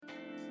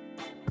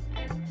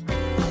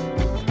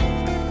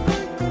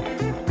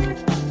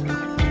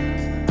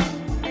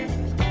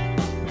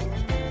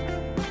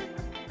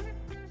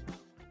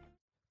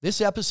This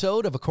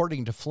episode of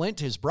According to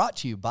Flint is brought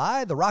to you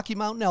by the Rocky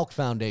Mountain Elk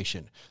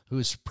Foundation, who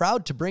is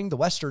proud to bring the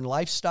Western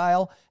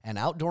lifestyle and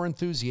outdoor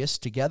enthusiasts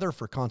together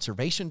for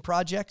conservation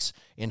projects,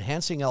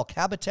 enhancing elk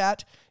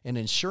habitat, and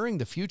ensuring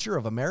the future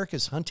of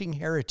America's hunting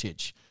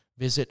heritage.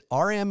 Visit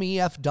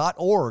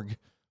rmef.org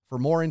for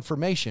more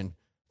information.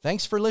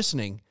 Thanks for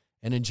listening,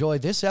 and enjoy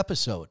this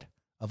episode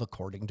of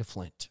According to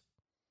Flint.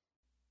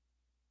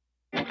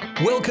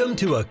 Welcome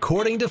to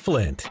According to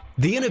Flint,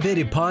 the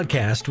innovative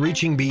podcast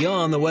reaching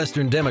beyond the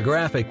Western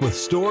demographic with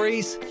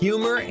stories,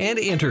 humor, and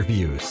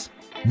interviews.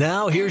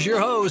 Now here's your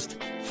host,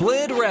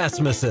 Flint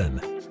Rasmussen.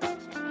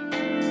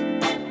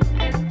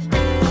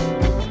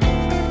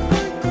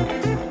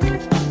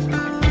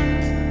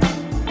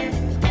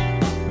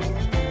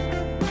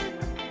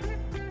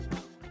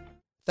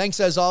 Thanks,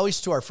 as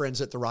always, to our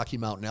friends at the Rocky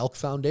Mountain Elk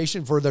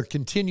Foundation for their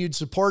continued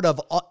support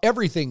of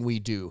everything we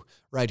do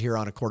right here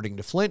on According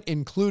to Flint,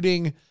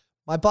 including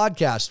my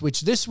podcast,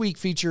 which this week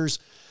features,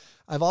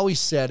 I've always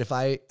said, if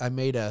I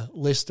made a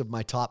list of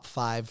my top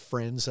 5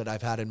 friends that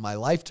I've had in my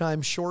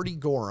lifetime, Shorty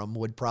Gorham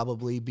would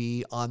probably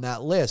be on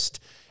that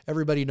list.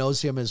 Everybody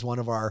knows him as one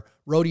of our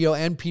rodeo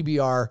and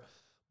PBR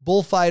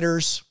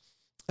bullfighters,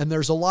 and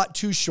there's a lot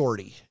to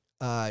Shorty.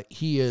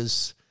 He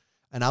is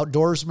an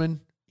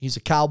outdoorsman. He's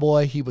a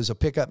cowboy, he was a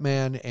pickup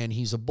man, and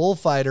he's a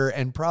bullfighter.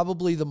 And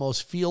probably the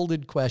most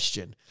fielded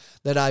question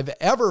that I've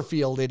ever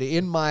fielded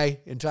in my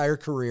entire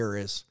career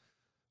is,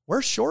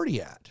 where's Shorty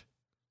at?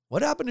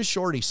 What happened to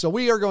Shorty? So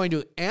we are going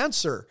to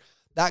answer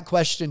that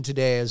question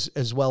today,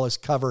 as well as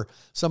cover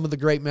some of the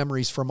great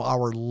memories from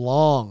our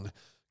long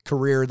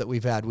career that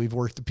we've had. We've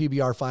worked the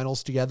PBR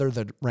finals together,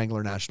 the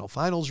Wrangler National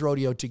Finals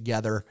Rodeo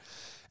together,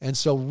 and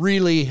so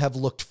really have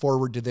looked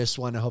forward to this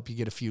one. I hope you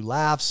get a few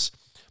laughs.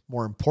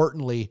 More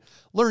importantly,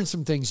 learn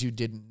some things you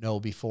didn't know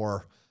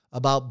before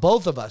about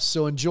both of us.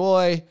 So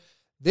enjoy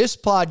this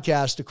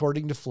podcast,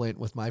 According to Flint,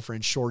 with my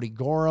friend Shorty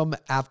Gorham,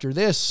 after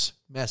this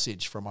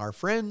message from our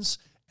friends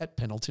at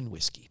Pendleton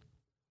Whiskey.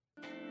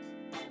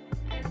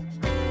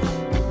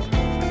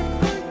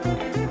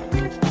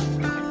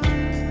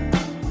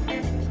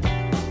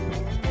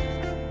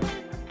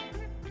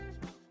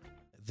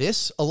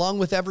 This, along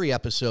with every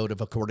episode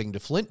of According to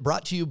Flint,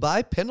 brought to you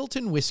by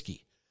Pendleton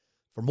Whiskey.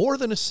 For more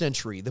than a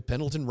century, the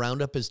Pendleton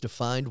Roundup has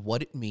defined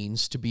what it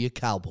means to be a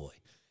cowboy.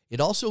 It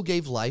also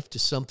gave life to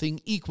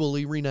something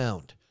equally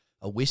renowned,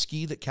 a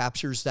whiskey that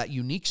captures that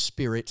unique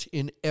spirit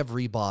in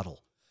every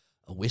bottle.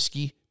 A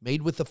whiskey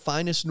made with the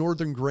finest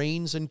northern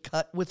grains and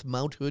cut with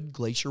Mount Hood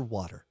glacier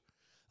water.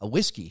 A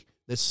whiskey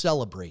that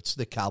celebrates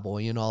the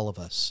cowboy in all of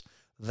us.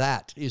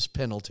 That is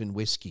Pendleton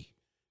Whiskey,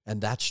 and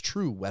that's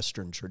true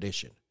Western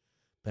tradition.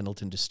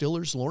 Pendleton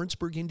Distillers,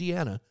 Lawrenceburg,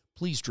 Indiana.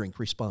 Please drink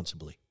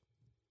responsibly.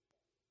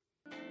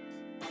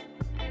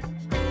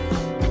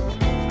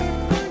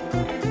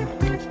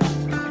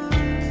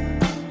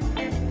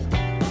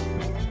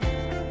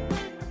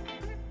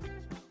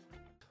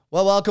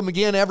 Well, welcome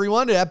again,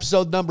 everyone, to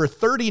episode number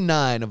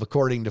 39 of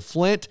According to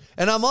Flint.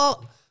 And I'm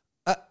not,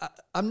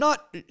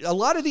 a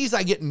lot of these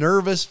I get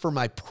nervous for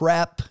my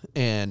prep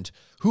and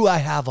who I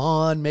have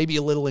on, maybe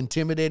a little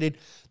intimidated.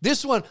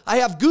 This one, I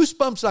have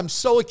goosebumps. I'm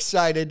so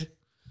excited.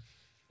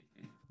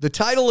 The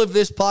title of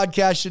this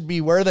podcast should be,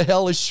 Where the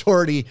Hell is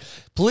Shorty?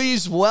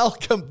 Please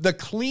welcome the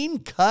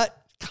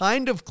clean-cut,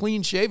 kind of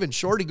clean-shaven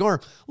Shorty Gorham.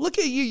 Look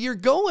at you. You're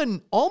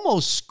going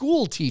almost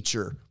school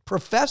teacher,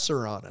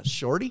 professor on us,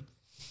 Shorty.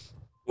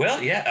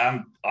 Well,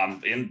 yeah,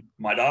 I'm in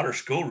my daughter's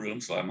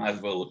schoolroom, so I might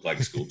as well look like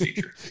a school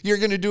teacher. You're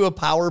going to do a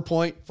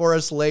PowerPoint for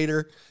us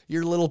later,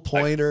 your little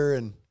pointer,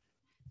 and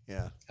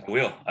yeah. I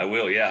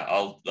will. Yeah,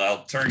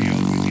 I'll turn you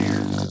over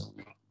here.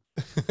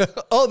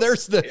 Oh,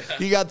 there's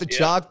you got the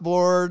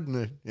chalkboard,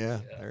 and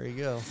there you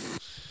go.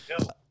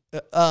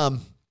 Yep.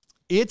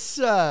 It's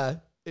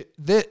that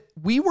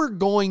we were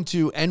going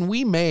to, and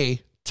we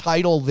may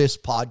title this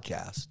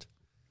podcast,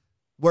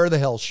 Where the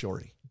Hell's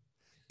Shorty?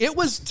 It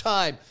was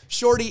time,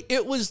 Shorty.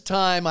 It was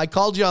time. I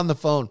called you on the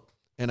phone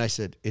and I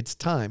said, it's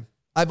time.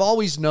 I've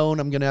always known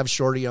I'm going to have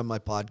Shorty on my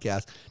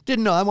podcast.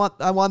 Didn't know.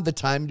 I want the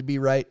time to be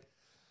right.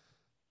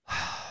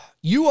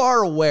 You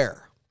are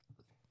aware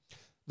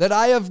that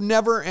I have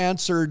never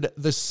answered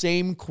the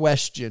same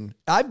question.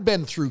 I've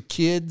been through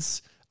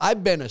kids.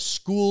 I've been a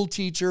school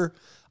teacher.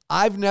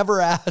 I've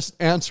never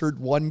answered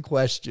one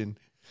question,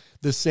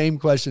 the same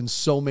question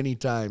so many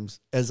times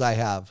as I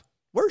have.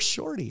 Where's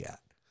Shorty at?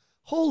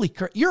 Holy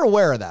crap. You're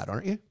aware of that,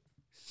 aren't you?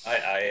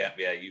 I am.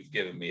 Yeah, you've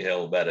given me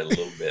hell about it a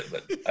little bit,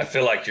 but I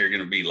feel like you're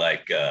going to be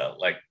like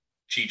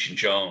Cheech and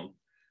Chong.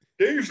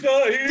 Dave's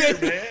not here,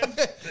 man.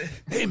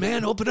 Hey,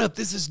 man, open up.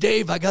 This is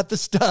Dave. I got the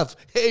stuff.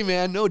 Hey,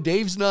 man, no,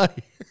 Dave's not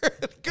here.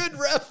 Good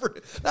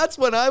reference. That's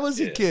when I was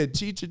a kid,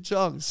 Cheech and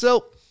Chong.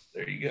 So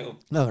there you go.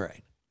 All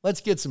right. Let's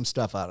get some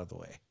stuff out of the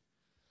way.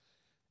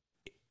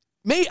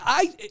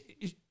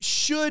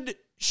 Should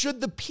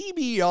the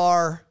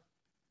PBR...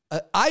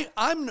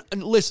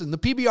 listen, the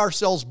PBR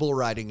sells bull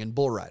riding and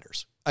bull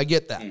riders. I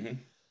get that. Mm-hmm.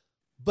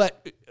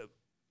 But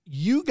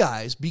you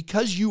guys,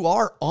 because you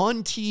are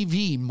on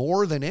TV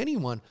more than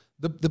anyone,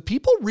 the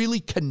people really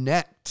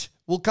connect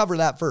We'll cover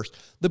that first.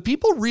 The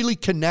people really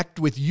connect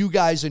with you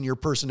guys and your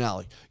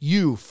personality.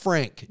 You,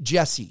 Frank,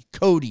 Jesse,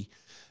 Cody,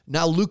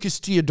 now Lucas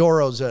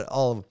Teodoro's at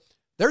all of them.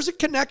 There's a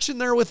connection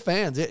there with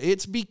fans.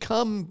 It's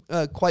become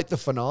quite the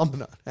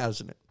phenomenon,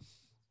 hasn't it?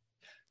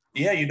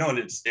 Yeah, and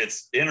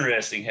it's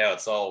interesting how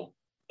it's all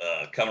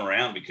come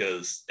around,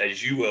 because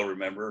as you will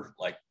remember,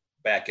 like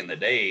back in the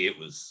day,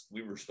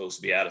 we were supposed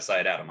to be out of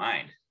sight, out of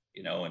mind,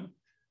 and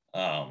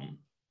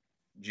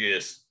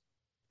just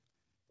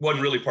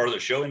wasn't really part of the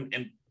show,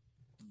 and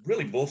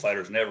really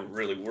bullfighters never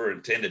really were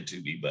intended to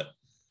be,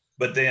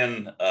 but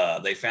then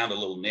they found a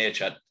little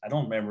niche. I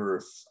don't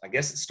remember I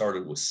guess it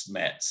started with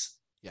Smets,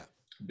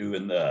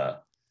 doing the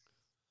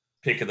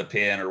pick of the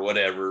pen or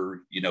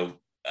whatever,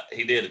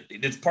 he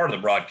did part of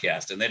the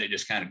broadcast, and then it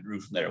just kind of grew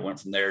from there. It went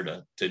from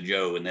there to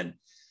Joe. And then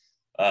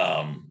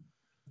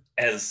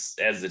as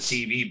the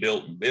TV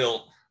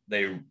built,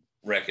 they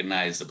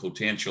recognized the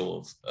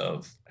potential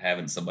of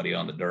having somebody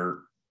on the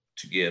dirt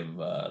to give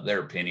their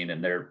opinion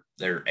and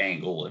their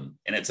angle. And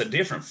it's a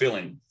different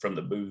feeling from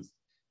the booth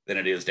than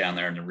it is down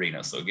there in the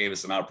arena. So it gave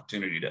us an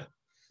opportunity to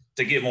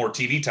get more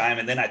TV time.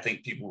 And then I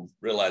think people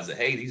realize that,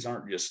 hey, these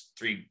aren't just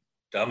three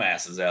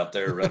dumbasses out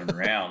there running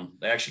around.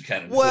 They actually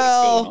kind of know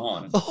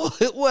what's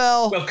going on.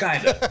 Well,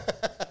 kind of.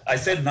 I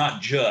said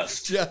not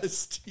just.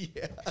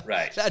 Yeah.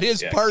 Right. That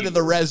is part of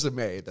the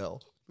resume, though.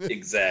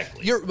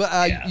 Exactly. You're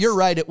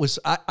right. It was,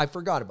 I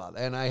forgot about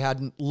that, and I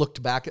hadn't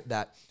looked back at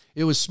that.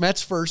 It was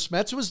Smets first.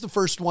 Smets was the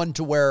first one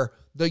to wear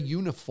the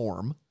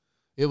uniform.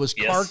 It was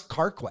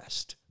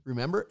CarQuest.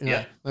 Remember?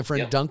 Yeah. My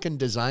friend Duncan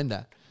designed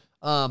that.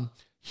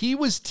 He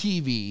was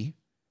TV,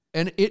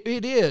 and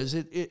it is.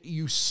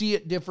 You see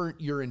it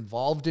different. You're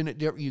involved in it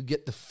different. You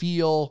get the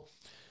feel.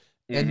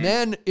 Mm-hmm. And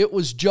then it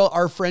was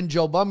our friend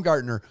Joe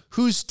Bumgartner,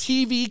 whose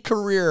TV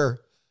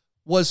career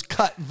was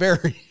cut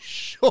very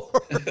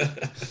short.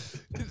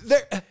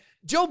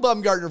 Joe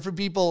Bumgartner, for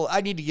people,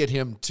 I need to get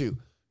him too.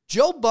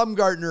 Joe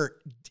Bumgartner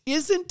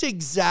isn't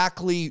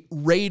exactly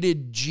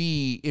rated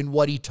G in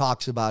what he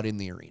talks about in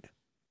the arena.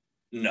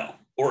 No,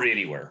 or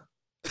anywhere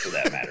for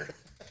that matter.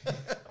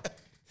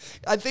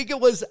 I think it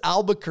was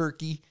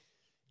Albuquerque.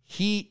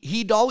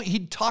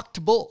 He'd talk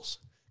to bulls.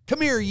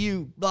 Come here,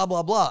 you blah,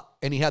 blah, blah.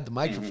 And he had the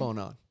microphone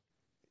on.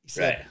 He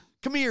said,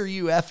 come here,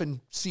 you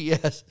effing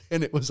CS.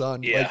 And it was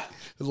on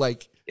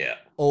like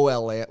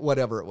OLA,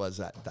 whatever it was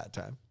at that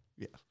time.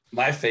 Yeah.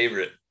 My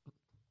favorite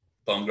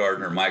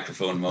Bumgartner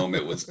microphone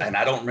moment was, and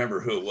I don't remember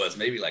who it was,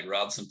 maybe like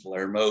Robson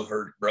Palermo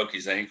broke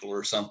his ankle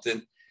or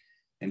something.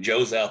 And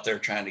Joe's out there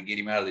trying to get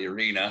him out of the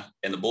arena,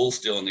 and the bull's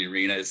still in the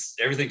arena.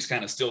 Everything's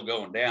kind of still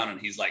going down. And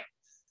he's like,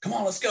 come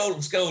on, let's go.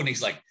 And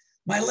he's like,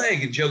 my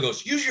leg. And Joe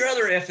goes, use your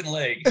other effing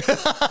leg.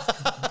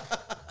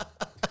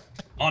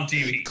 On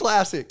TV.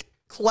 Classic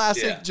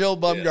Joe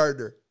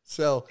Bumgartner. Yeah.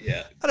 So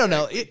I don't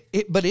know.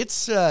 But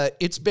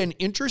it's been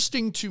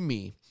interesting to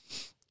me.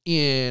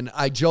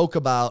 I joke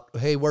about,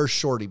 hey, where's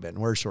Shorty been?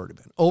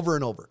 Over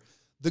and over.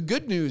 The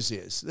good news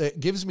is, that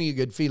gives me a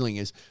good feeling,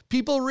 is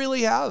people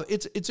really have,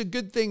 it's a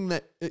good thing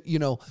that,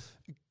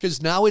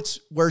 because now it's,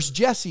 where's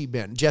Jesse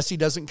been? Jesse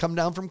doesn't come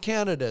down from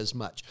Canada as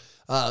much.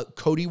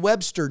 Cody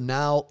Webster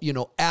now,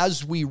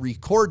 as we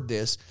record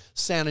this,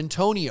 San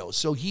Antonio.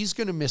 So he's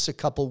going to miss a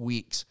couple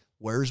weeks.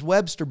 Where's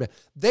Webster been?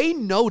 They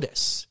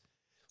notice,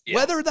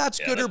 whether that's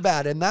good or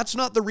bad. And that's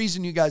not the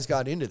reason you guys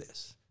got into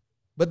this,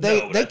 but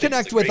they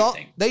connect with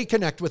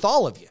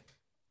all of you.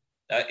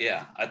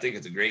 I think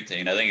it's a great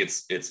thing. I think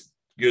it's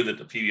good that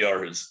the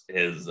PBR has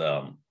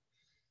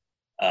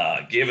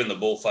given the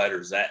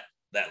bullfighters that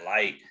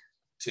light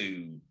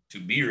to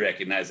be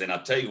recognized. And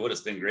I'll tell you what,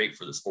 it's been great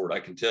for the sport. I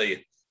can tell you,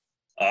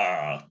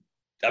 I've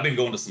been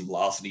going to some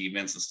velocity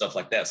events and stuff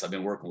like that. So I've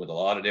been working with a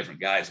lot of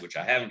different guys, which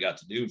I haven't got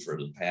to do for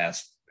the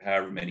past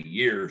however many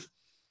years.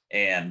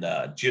 And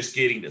just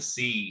getting to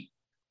see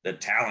the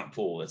talent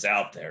pool that's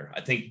out there.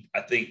 I think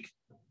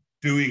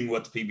doing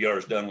what the PBR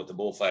has done with the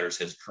bullfighters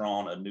has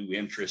drawn a new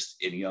interest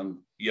in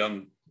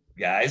young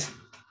guys.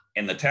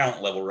 And the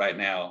talent level right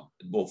now,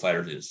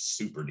 bullfighters is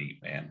super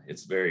deep, man.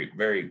 It's very,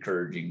 very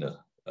encouraging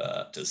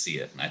to see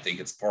it. And I think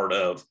it's part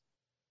of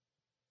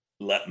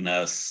letting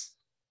us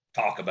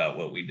talk about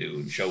what we do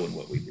and showing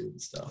what we do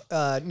and stuff.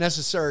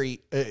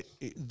 Necessary,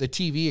 the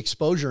TV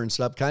exposure and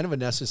stuff, kind of a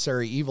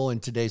necessary evil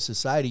in today's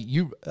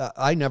society.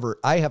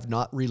 I have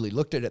not really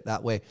looked at it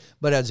that way,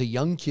 but as a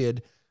young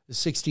kid,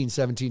 16,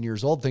 17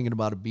 years old, thinking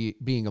about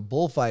being a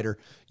bullfighter,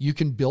 you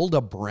can build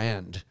a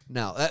brand.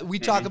 Now, we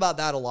talk about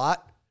that a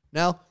lot.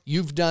 Now,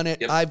 you've done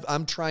it. Yep.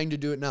 I'm trying to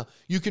do it now.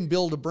 You can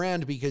build a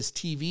brand because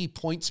TV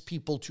points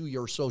people to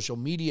your social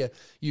media.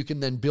 You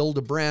can then build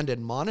a brand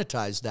and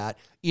monetize that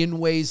in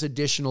ways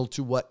additional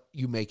to what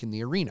you make in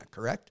the arena,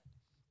 correct?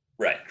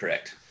 Right,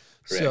 correct.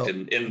 So,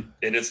 and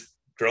it's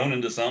grown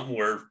into something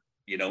where,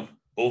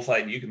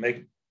 bullfighting, you can make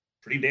a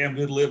pretty damn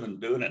good living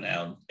doing it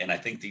now. And I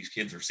think these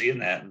kids are seeing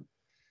that.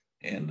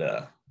 And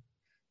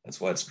that's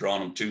why it's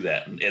drawn them to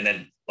that. And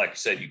then, like I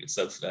said, you can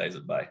subsidize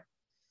it by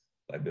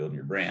building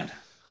your brand.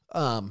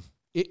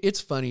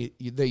 It's funny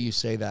that you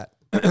say that.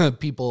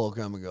 People will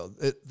come and go,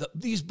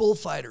 these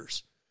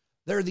bullfighters,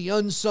 they're the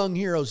unsung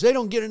heroes. They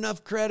don't get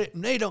enough credit,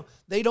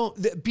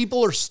 and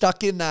people are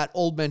stuck in that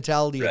old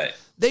mentality. Right.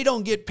 They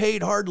don't get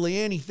paid hardly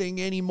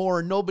anything anymore,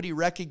 and nobody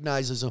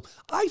recognizes them.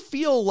 I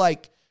feel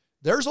like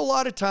there's a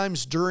lot of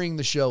times during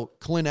the show,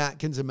 Clint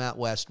Atkins and Matt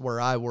West,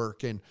 where I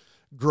work, and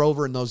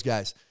Grover and those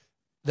guys,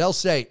 they'll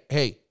say,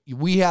 hey,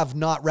 we have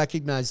not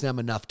recognized them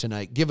enough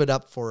tonight. Give it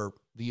up for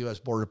the U.S.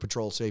 Border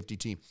Patrol safety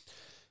team.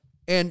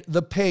 And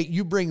the pay,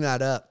 you bring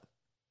that up.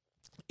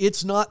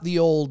 It's not the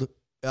old,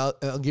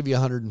 I'll give you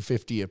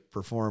 150 a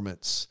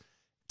performance.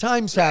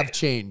 Times have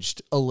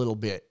changed a little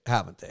bit,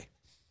 haven't they?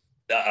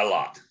 A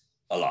lot.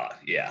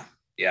 Yeah.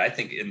 I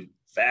think, in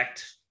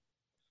fact,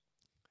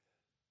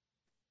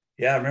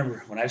 I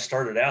remember when I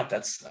started out,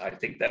 I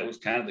think that was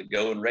kind of the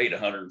going rate,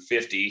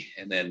 150.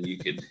 And then you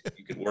could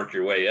work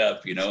your way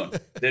up, and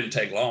it didn't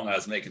take long. I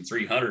was making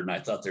 300 and I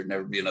thought there'd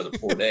never be another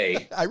poor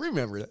day. I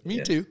remember that.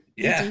 Me too.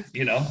 Yeah.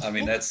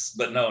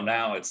 But no,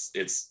 now it's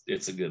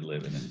a good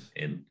living.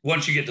 And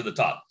once you get to the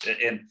top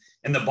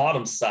and the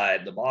bottom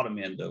side, the bottom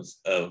end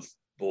of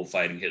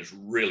bullfighting has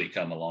really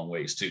come a long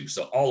ways too.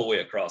 So all the way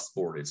across the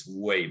board, it's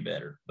way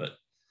better. But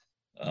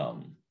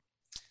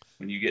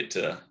when you get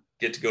to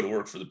go to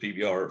work for the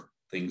PBR,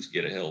 things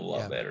get a hell of a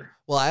lot better.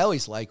 Well, I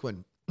always like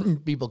when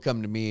people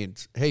come to me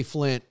and, hey,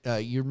 Flint,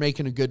 you're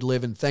making a good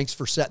living. Thanks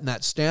for setting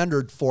that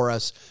standard for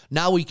us.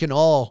 Now we can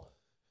all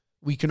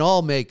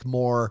make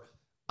more.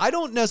 I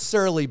don't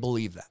necessarily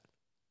believe that.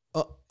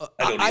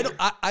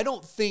 I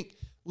don't think,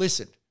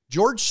 listen,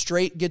 George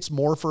Strait gets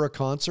more for a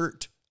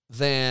concert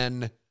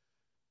than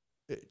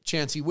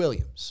Chancey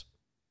Williams.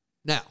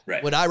 Now,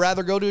 would I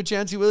rather go to a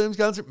Chancey Williams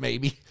concert?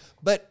 Maybe.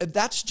 But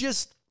that's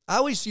just, I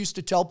always used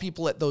to tell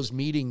people at those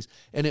meetings,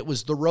 and it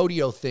was the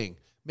rodeo thing.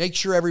 Make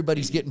sure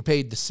everybody's getting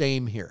paid the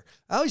same here.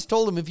 I always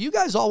told them, if you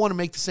guys all want to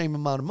make the same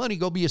amount of money,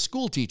 go be a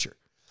school teacher.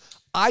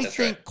 I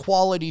think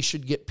quality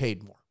should get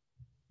paid more.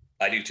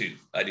 I do too.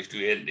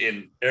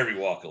 In every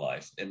walk of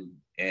life.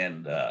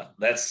 And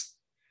that's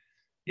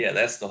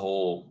the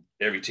whole,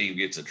 every team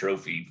gets a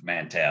trophy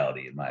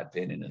mentality, in my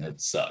opinion, and it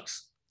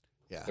sucks.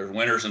 Yeah. There's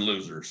winners and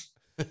losers.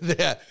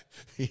 Yeah.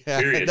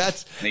 Period.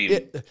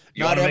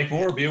 You want to make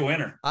more, be a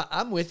winner.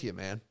 I'm with you,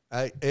 man.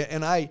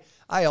 I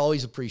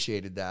always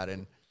appreciated that.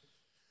 And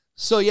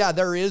so,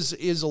 there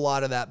is a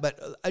lot of that.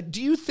 But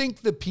do you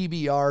think the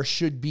PBR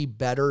should be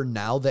better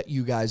now that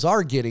you guys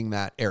are getting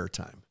that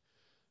airtime?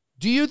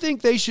 Do you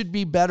think they should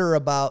be better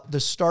about the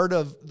start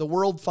of the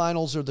World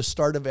Finals or the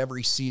start of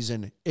every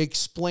season,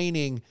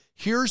 explaining,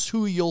 here's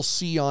who you'll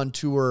see on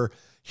tour,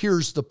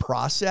 here's the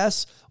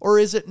process? Or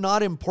is it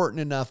not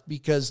important enough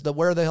because the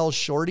where the hell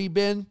Shorty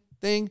been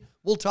thing?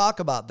 We'll talk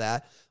about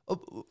that.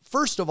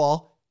 First of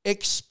all,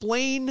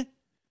 explain,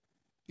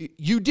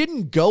 you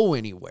didn't go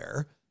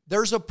anywhere.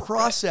 There's a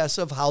process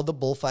of how the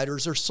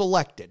bullfighters are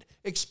selected.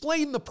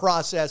 Explain the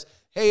process.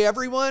 Hey,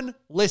 everyone,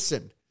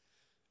 listen.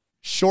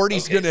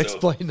 Shorty's going to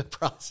explain the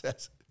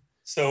process.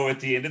 So at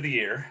the end of the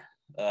year,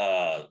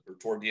 or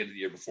toward the end of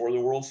the year, before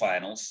the World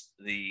Finals,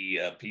 the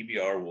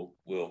PBR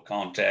will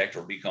contact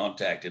or be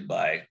contacted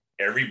by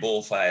every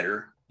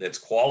bullfighter that's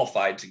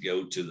qualified to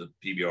go to the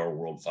PBR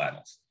World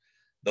Finals.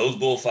 Those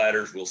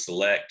bullfighters will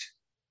select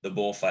the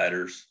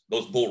bullfighters.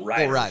 Those bull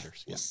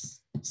riders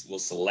will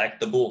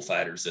select the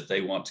bullfighters that they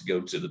want to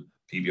go to the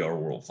PBR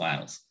World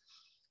Finals.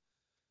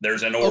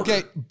 There's an order.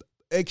 Okay,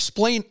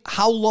 explain,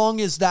 how long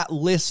is that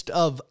list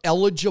of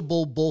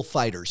eligible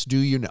bullfighters? Do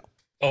you know?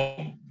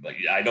 Oh,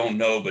 I don't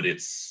know, but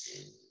it's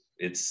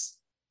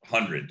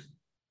 100.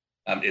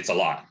 It's a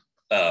lot.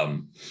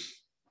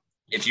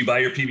 If you buy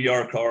your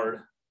PBR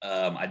card,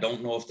 I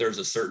don't know if there's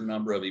a certain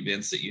number of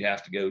events that you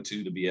have to go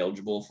to be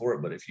eligible for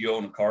it, but if you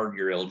own a card,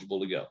 you're eligible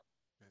to go.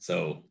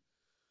 So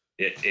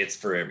it's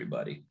for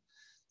everybody.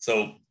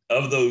 So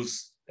of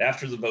those,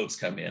 after the votes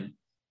come in,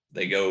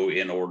 they go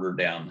in order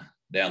down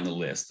the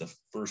list. The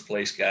first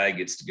place guy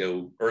gets to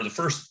go, or the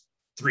first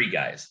three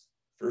guys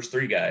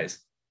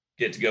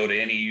get to go to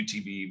any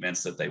UTV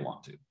events that they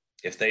want to.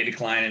 If they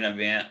decline an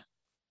event,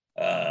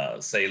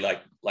 say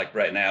like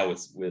right now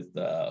with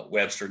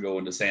Webster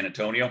going to San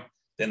Antonio,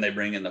 then they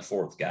bring in the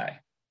fourth guy,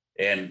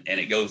 and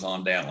it goes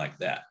on down like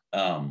that.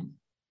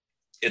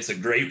 It's a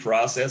great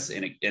process,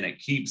 and it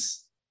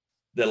keeps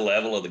the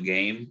level of the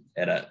game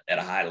at a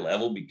high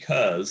level,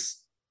 because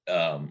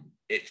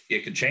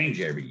it could change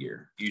every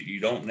year. You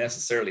don't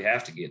necessarily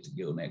have to get to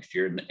go next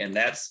year, and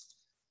that's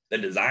the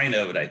design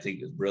of it. I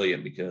think is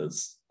brilliant,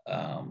 because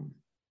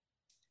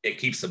it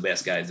keeps the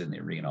best guys in the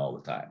arena all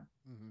the time.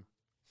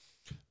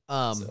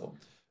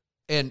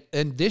 And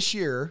this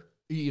year,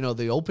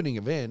 the opening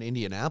event,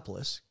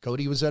 Indianapolis,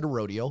 Cody was at a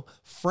rodeo.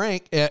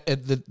 Frank,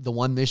 the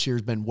one this year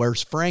has been,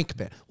 where's Frank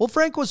been? Well,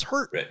 Frank was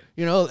hurt.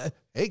 Right.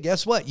 Hey,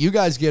 guess what? You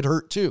guys get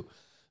hurt too.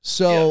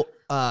 So,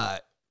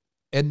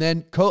 and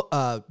then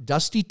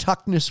Dusty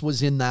Tuckness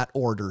was in that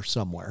order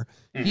somewhere.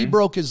 Mm-hmm. He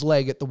broke his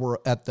leg at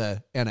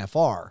the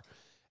NFR.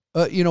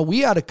 We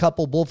had a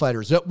couple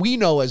bullfighters that we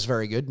know as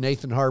very good,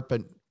 Nathan Harp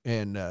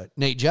and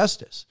Nate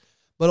Justice.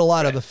 But a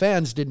lot of the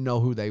fans didn't know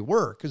who they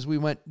were because we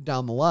went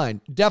down the line.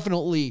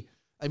 Definitely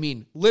I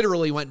mean,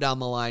 literally went down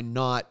the line,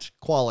 not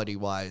quality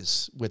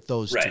wise with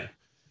those right.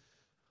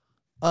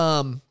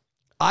 two.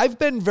 I've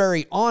been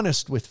very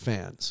honest with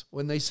fans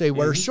when they say,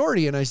 where's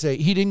Shorty? And I say,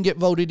 he didn't get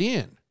voted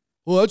in.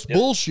 Well, that's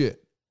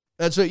bullshit.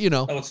 That's what,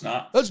 No, it's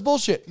not. That's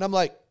bullshit. And I'm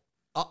like,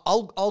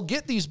 I'll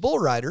get these bull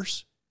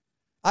riders.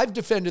 I've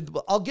defended,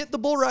 I'll get the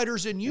bull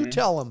riders and you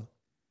tell them.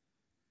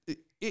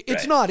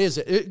 It's not, is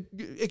it?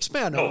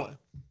 Expand on it.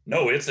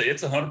 No, it's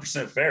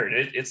 100% fair.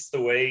 It's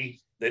the way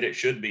that it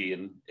should be.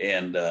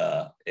 And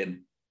I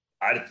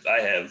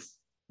have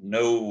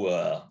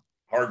no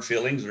hard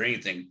feelings or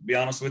anything. To be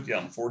honest with you,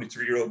 I'm a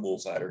 43-year-old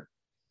bullfighter.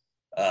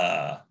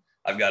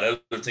 I've got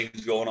other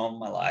things going on in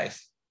my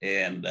life,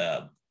 and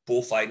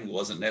bullfighting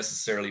wasn't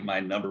necessarily my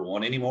number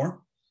one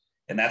anymore.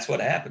 And that's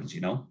what happens,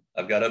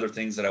 I've got other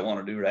things that I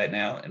want to do right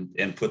now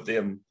and put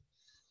them,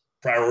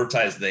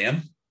 prioritize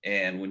them.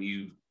 And when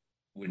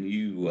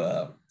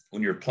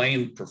you're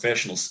playing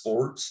professional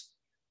sports,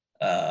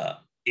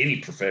 any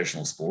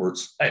professional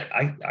sports,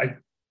 I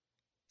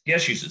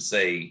guess you should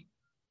say,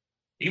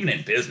 even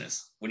in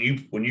business, when you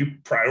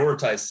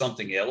prioritize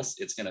something else,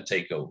 it's going to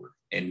take over,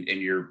 and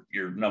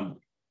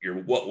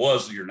what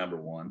was your number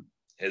one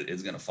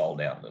is going to fall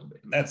down a little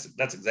bit. And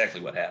that's exactly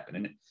what happened.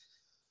 And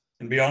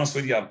to be honest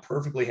with you, I'm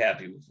perfectly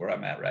happy with where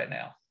I'm at right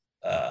now.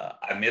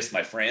 I miss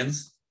my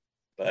friends,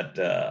 but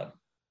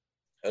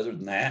other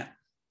than that,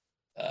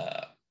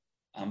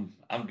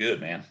 I'm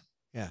good, man.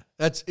 Yeah,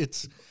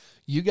 it's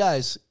you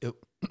guys.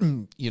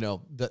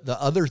 The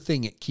other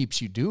thing it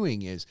keeps you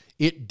doing is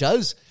it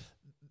does.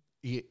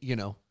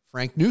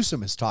 Frank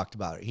Newsom has talked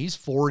about it. He's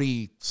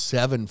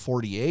 47,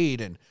 48,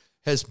 and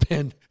has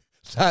been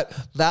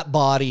that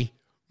body.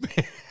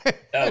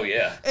 Oh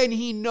yeah, and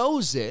he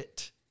knows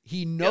it.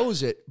 He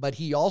knows it, but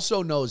he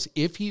also knows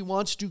if he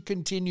wants to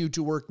continue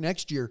to work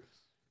next year,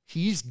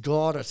 he's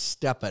got to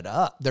step it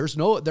up. There is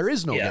no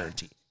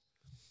guarantee.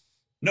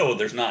 No,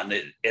 there's not.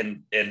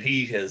 And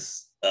he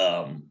has,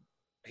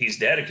 he's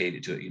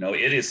dedicated to it.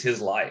 It is his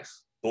life.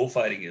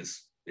 Bullfighting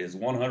is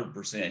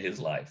 100% his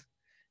life.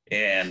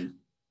 And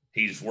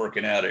he's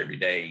working out every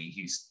day.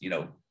 He's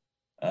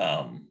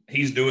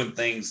he's doing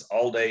things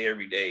all day,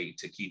 every day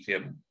to keep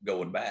him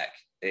going back.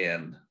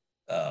 And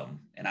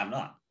I'm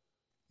not.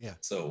 Yeah.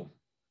 So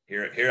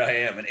here I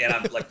am. And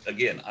I'm like,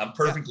 again, I'm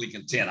perfectly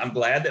content. I'm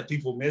glad that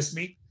people miss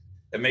me.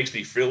 It makes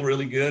me feel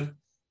really good,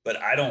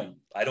 but I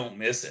don't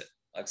miss it.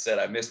 Like I said,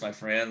 I miss my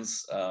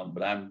friends,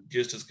 but I'm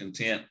just as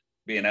content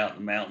being out in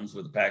the mountains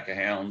with a pack of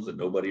hounds and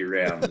nobody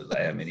around as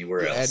I am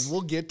anywhere else. And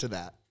we'll get to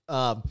that.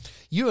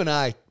 You and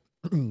I,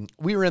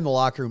 we were in the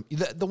locker room.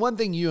 The one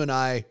thing you and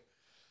I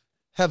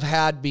have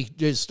had,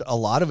 just a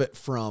lot of it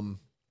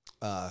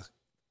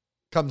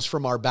comes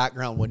from our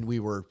background when we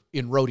were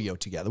in rodeo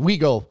together. We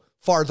go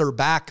farther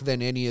back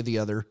than any of the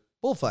other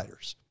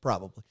bullfighters,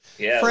 probably.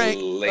 Yeah, Frank,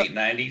 late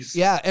 90s.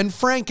 Yeah, and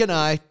Frank and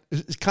I,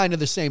 kind of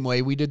the same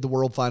way. We did the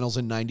World Finals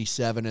in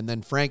 97, and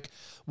then Frank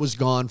was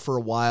gone for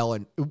a while,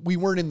 and we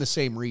weren't in the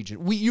same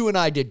region. You and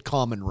I did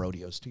common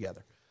rodeos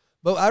together.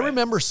 But I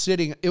remember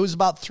sitting, it was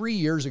about 3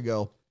 years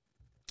ago,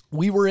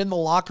 we were in the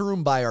locker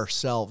room by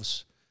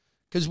ourselves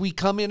because we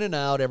come in and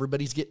out,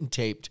 everybody's getting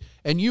taped.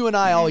 And you and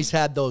I always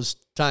had those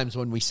times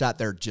when we sat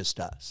there, just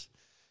us.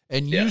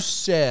 And you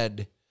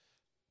said,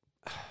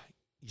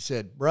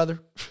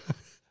 brother,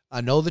 I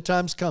know the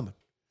time's coming.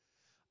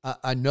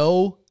 I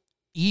know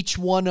each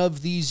one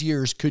of these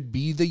years could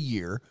be the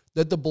year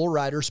that the bull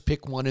riders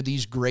pick one of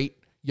these great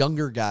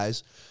younger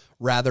guys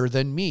rather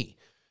than me.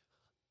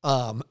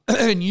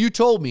 And you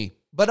told me,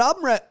 but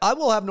I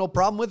will have no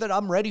problem with it.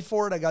 I'm ready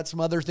for it. I got some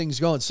other things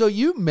going. So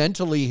you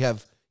mentally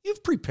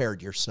you've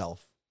prepared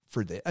yourself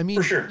for this. I mean,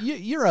 for sure.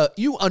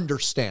 You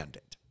understand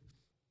it.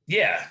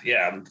 Yeah.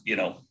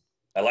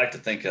 I like to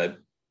think I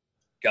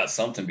got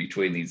something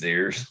between these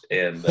ears,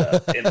 and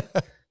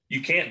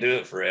you can't do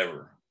it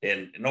forever,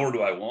 and nor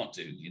do I want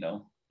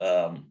to.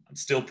 I'm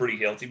still pretty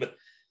healthy, but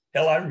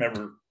hell, I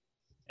remember,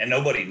 and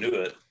nobody knew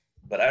it,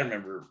 but I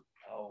remember.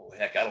 Oh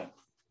heck, I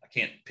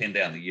can't pin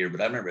down the year,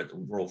 but I remember at the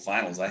World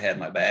Finals, I had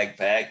my bag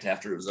packed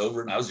after it was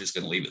over, and I was just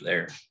going to leave it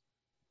there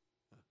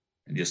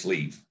and just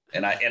leave.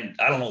 And I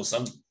don't know,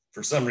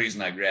 for some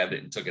reason I grabbed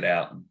it and took it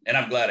out, and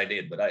I'm glad I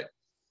did. But I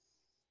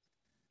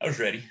was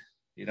ready.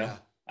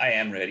 I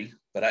am ready,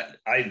 but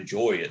I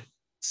enjoy it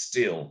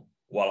still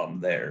while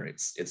I'm there.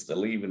 It's the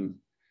leaving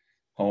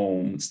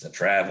home, it's the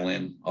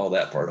traveling, all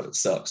that part of it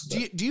sucks.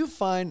 But, do you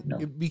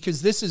find,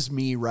 because this is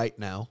me right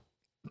now,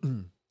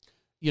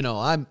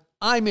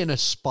 I'm in a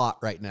spot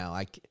right now.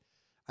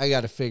 I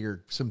got to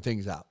figure some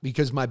things out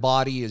because my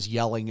body is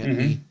yelling at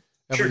me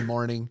every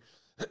morning.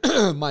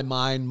 My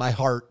mind, my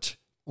heart,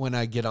 when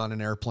I get on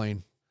an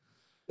airplane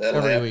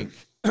every week.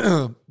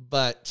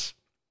 But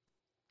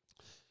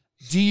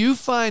do you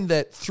find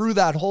that through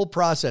that whole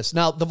process,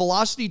 now the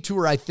Velocity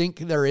Tour, I think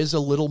there is a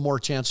little more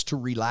chance to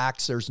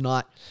relax.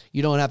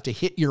 You don't have to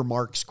hit your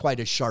marks quite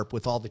as sharp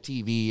with all the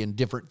TV and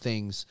different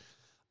things.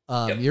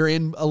 You're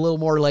in a little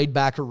more laid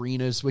back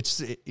arenas, which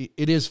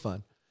it is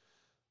fun.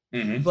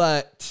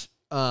 But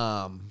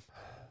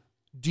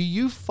do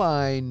you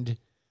find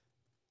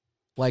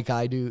like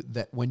I do,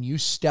 that when you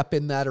step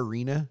in that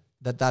arena,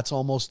 that's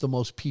almost the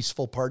most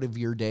peaceful part of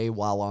your day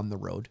while on the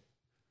road?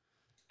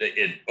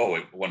 It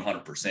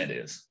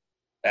 100% is.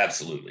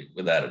 Absolutely.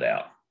 Without a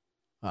doubt.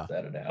 Huh.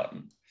 Without a doubt.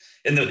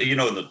 And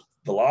the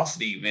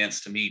velocity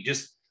events, to me,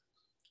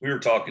 we were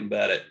talking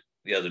about it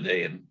the other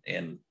day,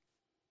 and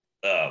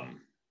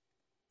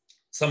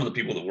some of the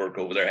people that work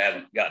over there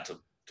haven't got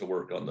to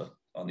work on the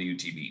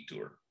UTV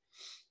tour,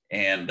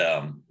 and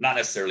not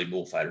necessarily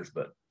bullfighters,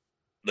 but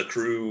the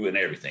crew and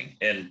everything.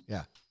 And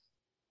yeah.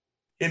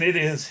 And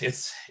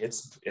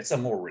it's a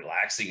more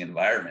relaxing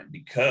environment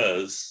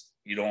because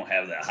you don't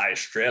have that high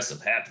stress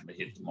of having to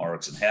hit the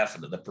marks and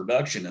having to. The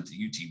production at the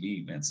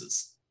UTV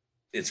events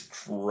it's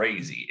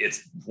crazy.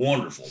 It's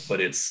wonderful,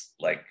 but it's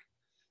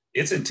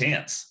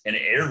intense, and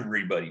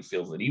everybody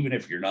feels it. Even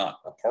if you're not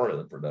a part of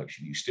the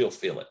production, you still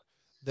feel it.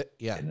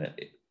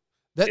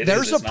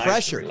 There's a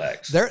pressure.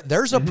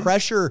 There's a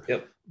pressure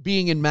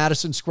being in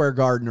Madison Square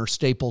Garden or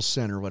Staples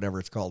Center, whatever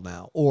it's called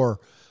now, or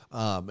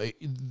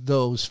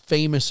those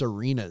famous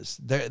arenas.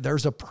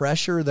 There's a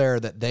pressure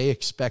there that they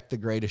expect the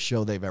greatest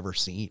show they've ever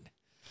seen.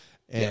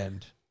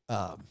 And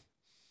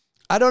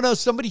I don't know.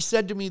 Somebody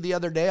said to me the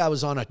other day, I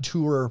was on a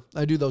tour.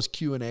 I do those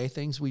Q&A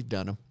things. We've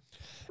done them.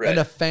 Right. And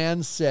a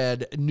fan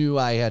knew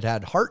I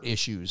had heart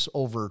issues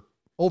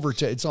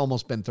it's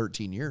almost been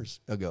 13 years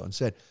ago, and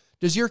said,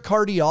 does your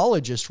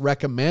cardiologist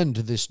recommend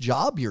this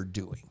job you're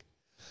doing?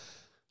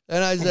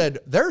 And I said,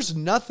 there's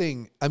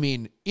nothing. I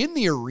mean, in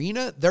the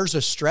arena, there's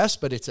a stress,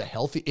 but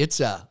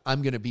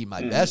I'm going to be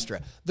my best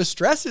stress. The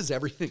stress is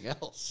everything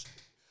else.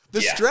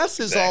 The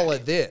stress is all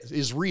of this,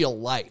 is real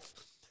life.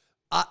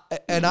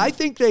 And I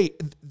think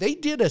they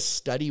did a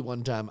study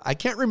one time. I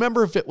can't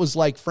remember if it was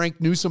like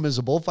Frank Newsom as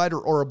a bullfighter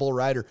or a bull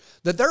rider,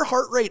 that their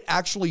heart rate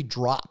actually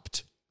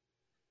dropped.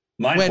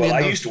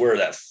 I used to wear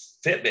that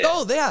Fitbit.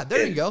 Oh, yeah.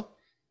 There you go.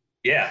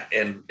 Yeah.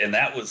 And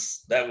that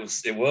was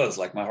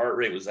like my heart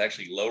rate was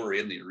actually lower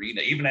in the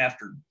arena, even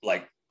after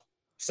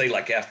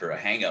after a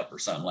hang up or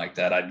something like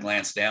that. I'd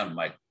glance down and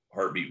my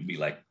heartbeat would be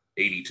like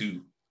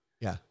 82.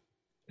 Yeah.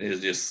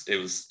 It's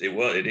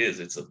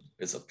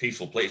a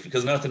peaceful place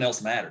because nothing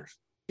else matters.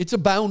 It's a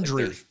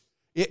boundary.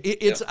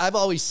 I've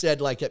always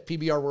said, like at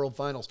PBR World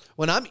Finals,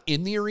 when I'm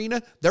in the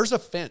arena, there's a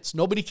fence.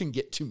 Nobody can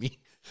get to me.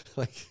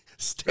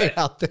 Stay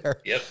out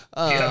there. Yep.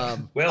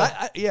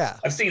 Well,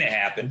 I've seen it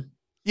happen.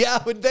 Yeah,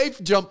 but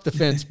they've jumped the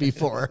fence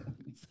before.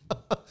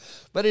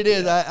 But it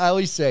is, I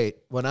always say,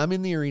 when I'm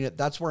in the arena,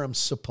 that's where I'm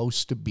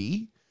supposed to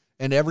be.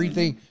 And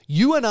everything,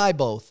 you and I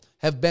both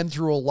have been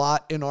through a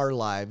lot in our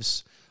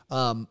lives.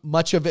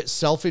 Much of it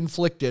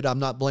self-inflicted. I'm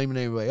not blaming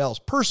anybody else.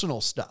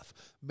 Personal stuff,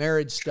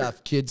 marriage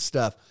stuff, kids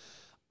stuff.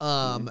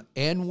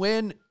 And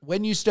when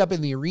you step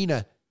in the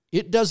arena,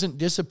 it doesn't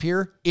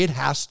disappear. It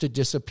has to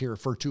disappear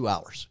for 2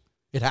 hours.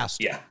 It has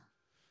to.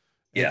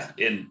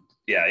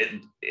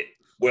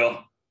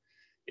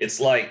 It's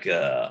like,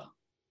 and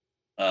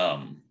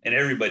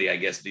everybody, I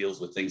guess, deals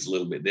with things a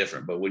little bit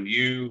different. But when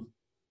you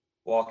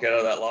walk out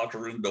of that locker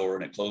room door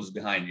and it closes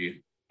behind you,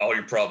 all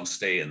your problems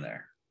stay in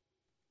there.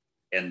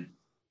 And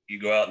you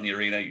go out in the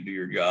arena, you do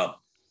your job,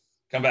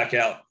 come back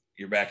out,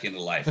 you're back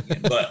into life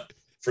again. But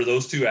for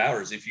those 2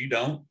 hours, if you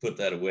don't put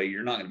that away,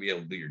 you're not going to be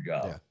able to do your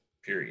job,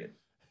 period.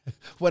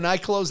 When I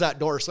close that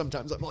door,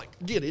 sometimes I'm like,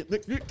 get it.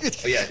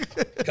 Oh, yeah.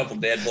 A couple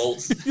dead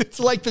bolts. It's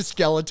like the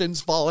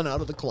skeletons falling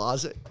out of the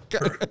closet.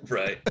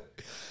 Right.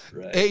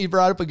 Hey, you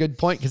brought up a good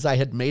point because I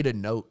had made a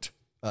note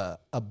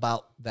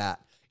about that.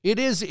 It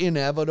is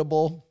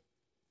inevitable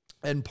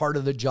and part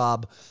of the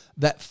job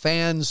that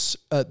fans,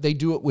 they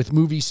do it with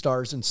movie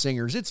stars and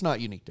singers. It's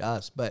not unique to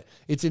us, but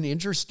it's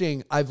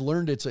I've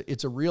learned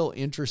it's a real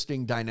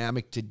interesting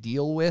dynamic to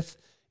deal with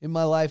in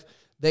my life.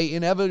 They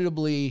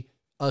inevitably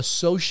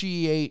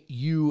associate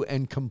you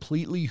and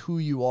completely who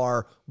you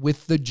are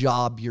with the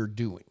job you're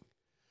doing.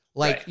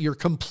 Your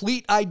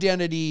complete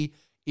identity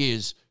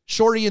is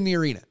Shorty in the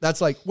arena. That's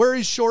like, where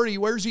is Shorty?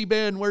 Where's he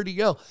been? Where'd he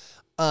go?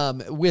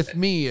 With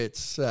me,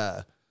 it's,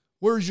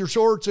 where's your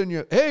shorts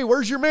and hey,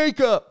 where's your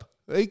makeup?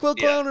 Hey, quit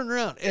clowning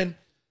around. And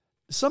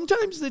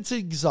sometimes it's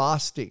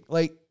exhausting.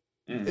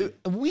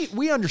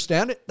 We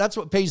understand it. That's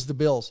what pays the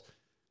bills.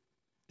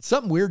 It's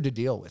something weird to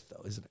deal with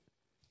though, isn't it?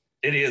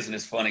 It is, and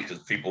it's funny because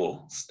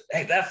people,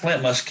 hey, that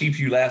Flint must keep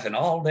you laughing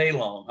all day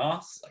long, huh?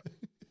 It's like,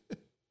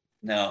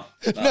 no,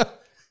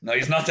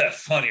 he's not that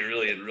funny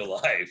really in real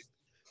life.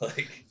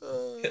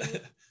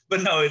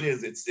 But no, it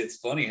is. It's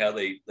funny how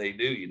they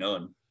do,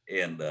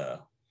 and I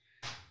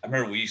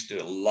remember we used to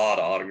do a lot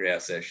of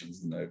autograph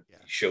sessions, and they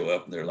show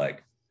up and they're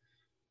like,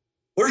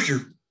 "Where's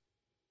your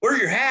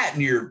hat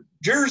and your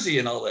jersey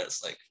and all that?"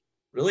 It's like,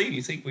 really?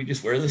 You think we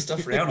just wear this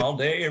stuff around all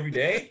day, every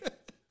day?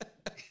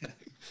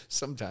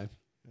 Sometime.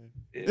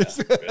 Yeah,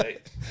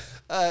 right.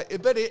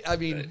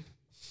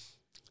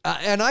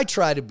 And I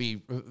try to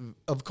be,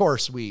 of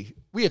course, we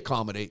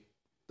accommodate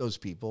those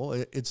people.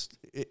 It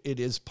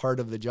is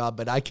part of the job,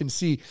 but I can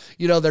see,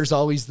 there's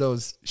always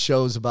those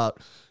shows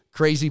about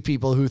crazy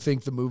people who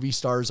think the movie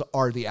stars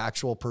are the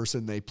actual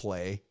person they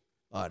play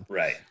on.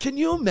 Right. Can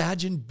you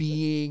imagine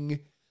being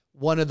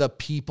one of the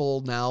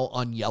people now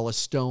on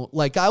Yellowstone.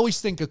 Like, I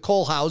always think of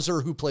Cole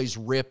Hauser, who plays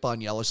Rip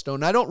on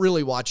Yellowstone. I don't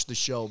really watch the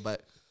show,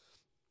 but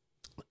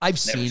I've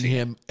seen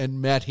him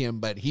and met him,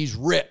 but he's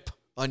Rip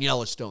on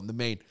Yellowstone, the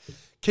main.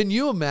 Can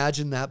you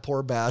imagine that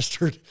poor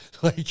bastard?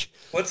 Like,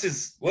 what's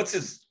his,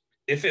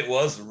 if it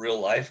was a real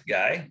life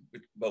guy,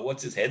 but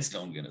what's his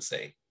headstone going to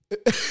say?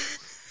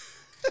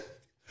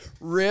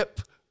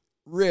 Rip.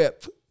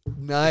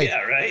 Nice.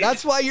 Yeah, right.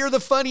 That's why you're the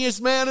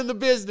funniest man in the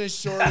business,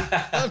 Shorty.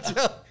 I'm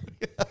telling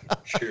you.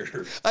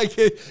 Sure.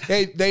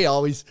 Hey, they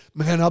always,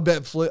 man, I'll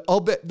bet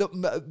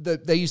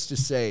they used to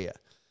say,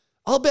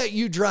 I'll bet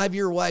you drive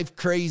your wife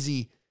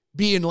crazy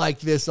being like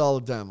this all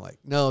the time. Like,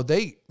 no,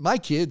 my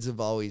kids have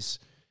always,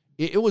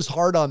 it was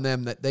hard on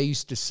them that they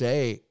used to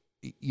say,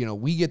 you know,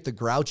 we get the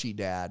grouchy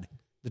dad,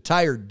 the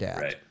tired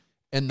dad, right,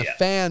 and the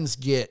fans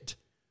get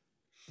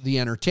the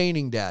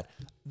entertaining dad.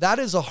 That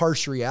is a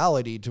harsh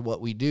reality to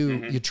what we do.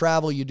 Mm-hmm. You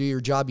travel, you do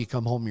your job, you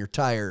come home, you're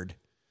tired.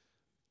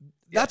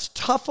 That's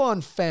tough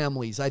on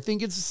families. I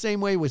think it's the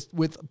same way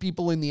with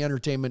people in the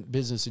entertainment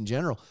business in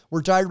general.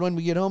 We're tired when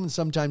we get home, and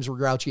sometimes we're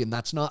grouchy, and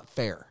that's not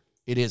fair.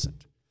 It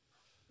isn't.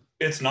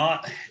 It's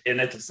not. And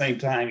at the same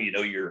time, you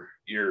know, you're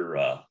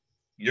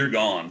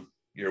gone,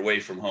 you're away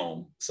from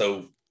home.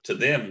 So to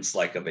them, it's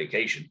like a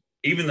vacation,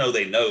 even though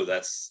they know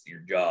that's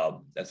your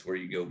job. That's where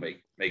you go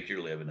make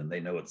your living. And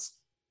they know it's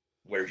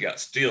where you got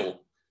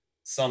still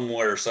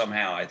somewhere,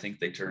 somehow. I think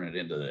they turn it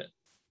into that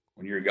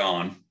when you're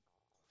gone,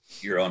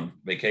 you're on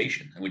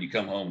vacation. And when you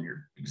come home,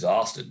 you're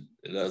exhausted.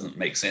 It doesn't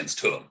make sense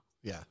to them.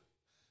 Yeah.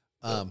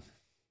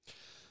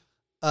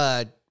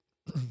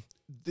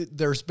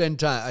 There's been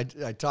time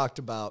I talked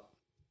about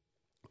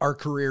our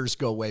careers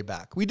go way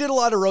back. We did a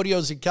lot of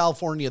rodeos in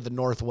California, the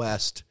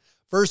Northwest.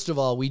 First of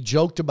all, we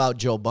joked about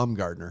Joe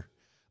Bumgardner.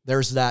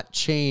 There's that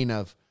chain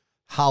of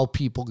how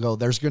people go.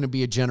 There's going to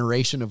be a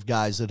generation of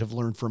guys that have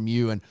learned from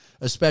you, and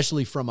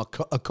especially from a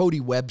Cody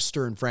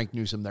Webster and Frank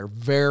Newsom. They're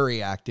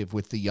very active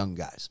with the young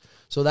guys.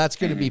 So that's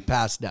going to be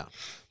passed down.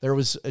 There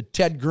was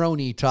Ted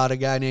Groney taught a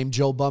guy named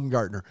Joe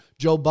Bumgardner.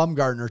 Joe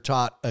Bumgardner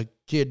taught a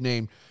kid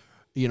named,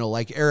 you know,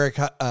 like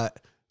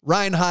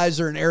Ryan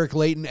Heiser and Eric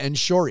Layton and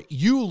Shorty.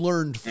 You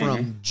learned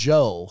from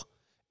Joe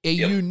a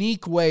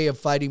unique way of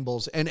fighting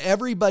bulls, and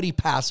everybody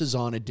passes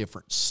on a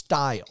different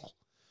style.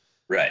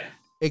 Right.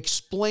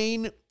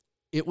 Explain.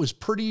 It was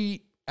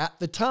pretty, at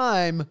the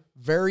time,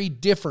 very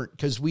different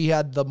because we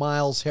had the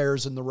Miles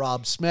Hares and the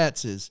Rob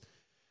Smetzes.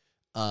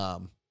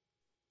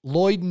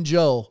 Lloyd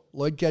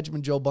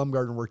Ketchum, Joe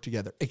Bumgardner worked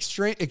together.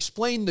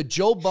 Explain the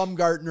Joe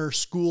Bumgardner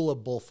school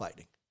of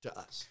bullfighting to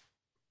us.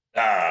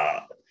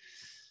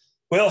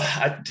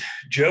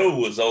 Joe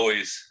was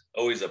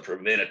always a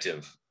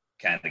preventative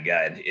kind of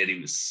guy, and he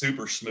was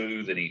super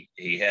smooth, and he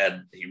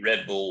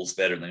read bulls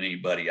better than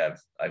anybody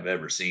I've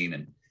ever seen,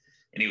 and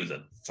he was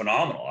a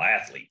phenomenal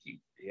athlete.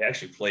 He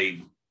actually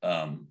played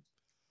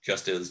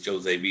just as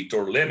Jose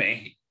Vitor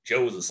Leme.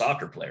 Joe was a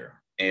soccer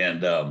player,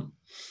 and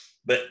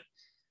but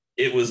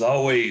it was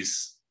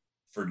always,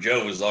 for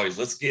Joe, was always,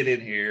 let's get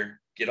in here,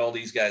 get all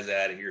these guys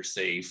out of here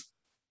safe,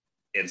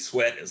 and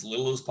sweat as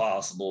little as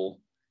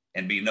possible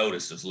and be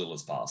noticed as little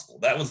as possible.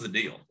 That was the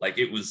deal. Like,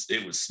 it was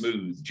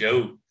smooth.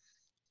 Joe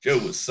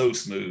was so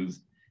smooth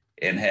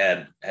and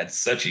had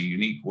such a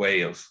unique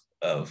way of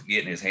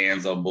getting his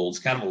hands on bulls,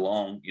 kind of a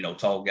long,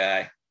 tall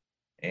guy.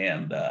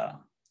 And I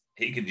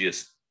think he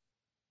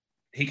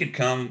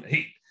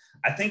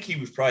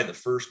was probably the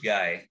first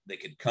guy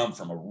that could come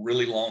from a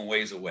really long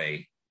ways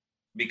away,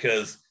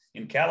 because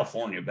in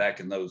California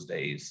back in those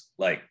days,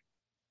 like,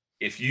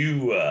 if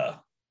you,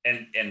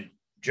 and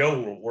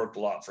Joe worked a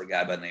lot for a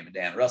guy by the name of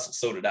Dan Russell,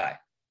 so did I.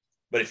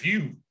 But if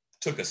you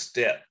took a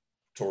step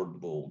toward the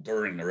bull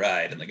during the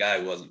ride and the guy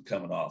wasn't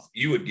coming off,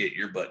 you would get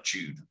your butt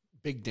chewed.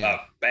 Big Dan.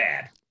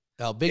 Bad.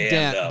 Oh,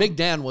 Big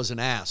Dan was an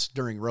ass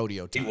during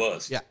rodeo time. He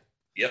was. Yeah.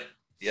 Yep.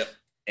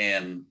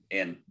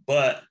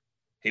 But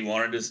he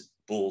wanted his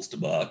bulls to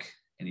buck,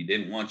 and he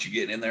didn't want you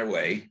getting in their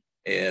way.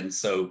 And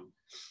so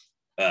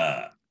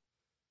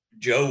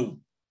Joe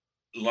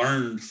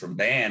learned from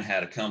Dan how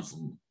to come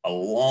from a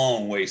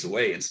long ways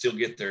away and still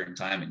get there in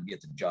time and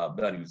get the job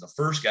done. He was the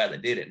first guy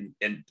that did it.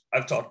 And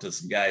I've talked to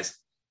some guys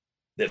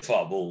that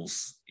fought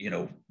bulls,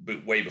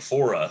 way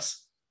before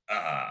us,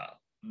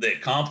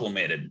 that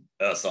complimented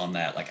us on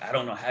that. Like, I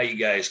don't know how you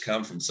guys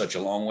come from such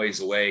a long ways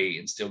away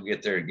and still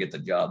get there and get the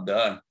job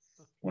done.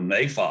 When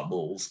they fought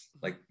bulls,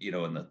 like,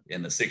 in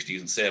the 60s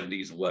and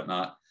 70s and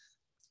whatnot,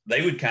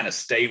 they would kind of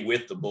stay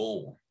with the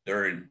bull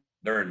during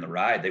the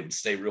ride. They would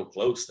stay real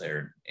close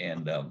there.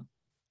 And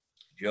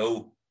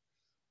Joe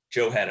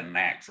had a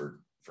knack for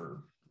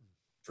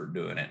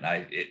doing it.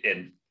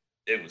 And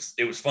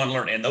it was fun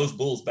learning. And those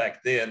bulls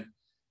back then,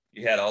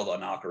 you had all the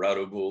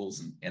Nacarado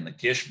bulls and the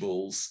Kish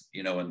bulls,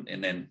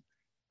 and then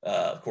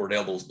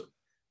Cordell bulls, but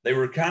they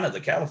were kind of, the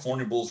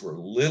California bulls were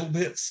a little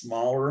bit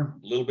smaller, a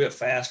little bit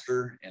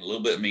faster, and a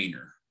little bit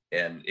meaner.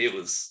 And it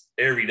was,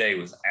 every day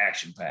was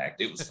action packed.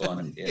 It was fun.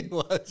 And it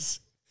was.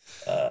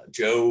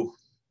 Joe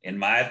in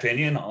my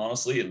opinion,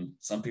 honestly, and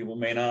some people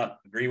may not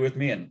agree with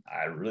me, and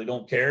I really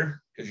don't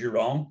care because you're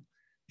wrong,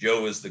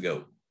 Joe is the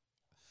GOAT.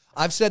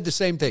 I've said the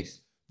same thing.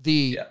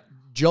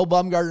 Joe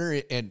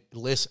Bumgarner, and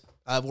listen,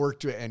 I've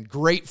worked and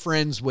great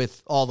friends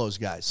with all those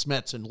guys,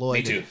 Smets and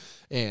Lloyd. Me too.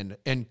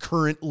 And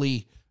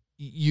currently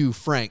you,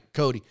 Frank,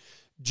 Cody.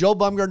 Joe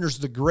Bumgarner's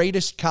the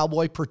greatest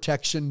cowboy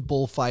protection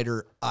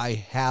bullfighter I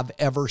have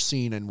ever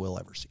seen and will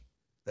ever see.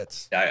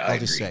 I'll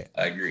just say it.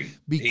 I agree.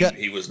 Because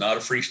he was not a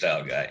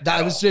freestyle guy.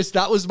 I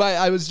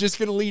was just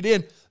going to lead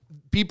in.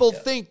 People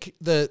think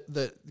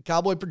the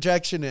cowboy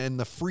protection and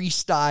the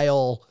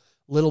freestyle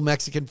little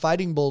Mexican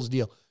fighting bulls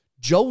deal.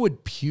 Joe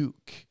would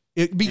puke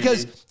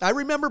because I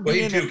remember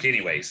being. He puked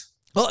anyways.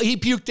 Well, he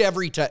puked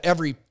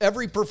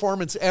every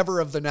performance ever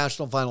of the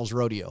National Finals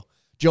rodeo.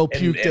 Joe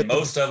puked and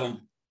most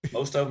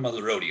of them are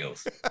the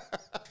rodeos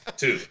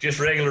too,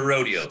 just regular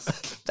rodeos.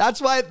 That's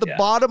why at the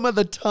bottom of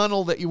the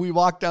tunnel that we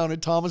walk down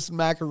at Thomas and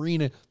Mack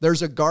Arena,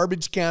 there's a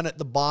garbage can at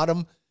the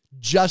bottom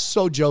just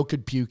so Joe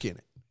could puke in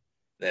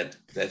it.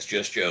 That's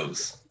just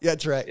Joe's.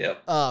 That's right.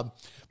 Yep.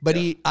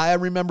 I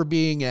remember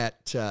being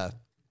at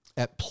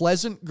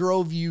Pleasant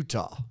Grove,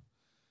 Utah,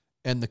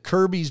 and the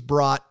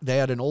Kirbys they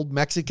had an old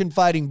Mexican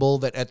fighting bull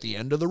that at the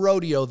end of the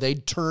rodeo,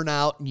 they'd turn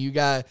out and you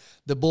got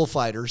the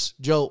bullfighters.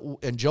 Joe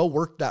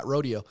worked that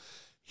rodeo.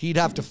 He'd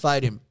have to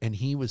fight him. And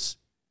he was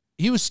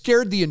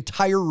scared the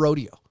entire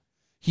rodeo.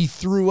 He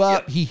threw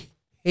up. Yep. He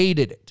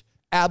hated it.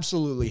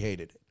 Absolutely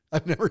hated it.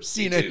 I've never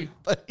seen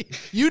anybody.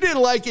 You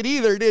didn't like it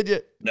either, did you?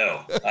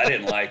 No, I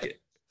didn't like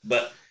it.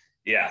 But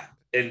yeah.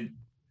 And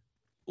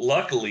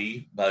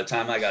luckily, by the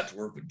time I got to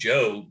work with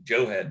Joe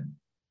had,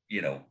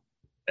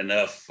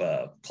 enough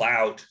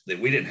clout that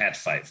we didn't have to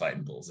fight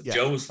fighting bulls. If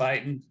Joe was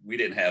fighting, they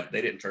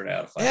didn't turn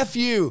out to fight. F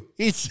you.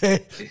 He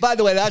said, by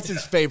the way, that's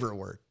his favorite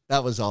word.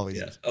 That was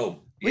always his. Oh,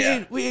 we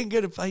ain't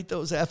going to fight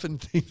those effing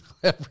things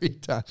every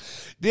time.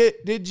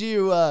 Did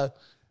you,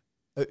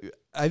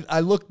 I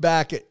look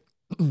back at,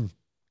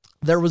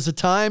 there was a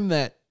time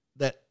that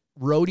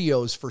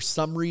rodeos for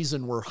some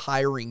reason were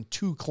hiring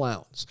two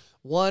clowns.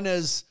 One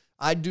is,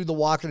 I'd do the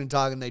walking and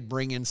talking. They'd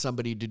bring in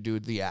somebody to do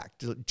the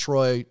act.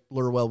 Troy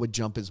Lurwell would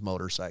jump his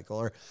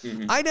motorcycle.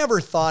 I never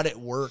thought it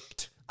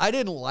worked. I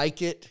didn't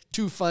like it.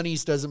 Two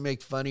funnies doesn't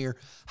make funnier.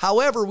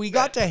 However, we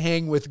got to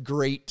hang with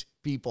great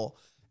people.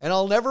 And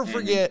I'll never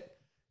forget,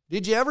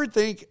 did you ever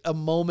think a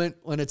moment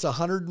when it's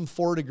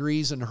 104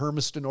 degrees in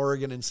Hermiston,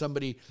 Oregon,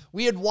 and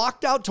we had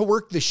walked out to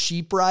work the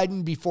sheep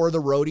riding before the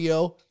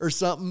rodeo or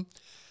something?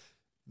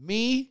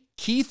 Me,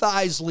 Keith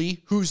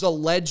Isley, who's a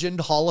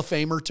legend, Hall of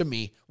Famer to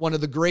me, one of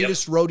the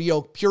greatest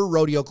pure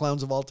rodeo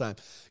clowns of all time.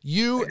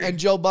 You and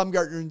Joe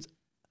Bumgarner,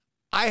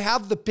 I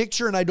have the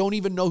picture and I don't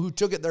even know who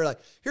took it. They're like,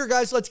 here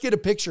guys, let's get a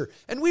picture.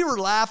 And we were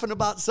laughing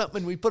about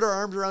something. We put our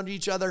arms around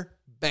each other.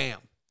 Bam.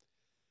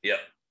 Yep.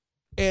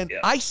 And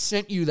I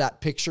sent you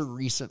that picture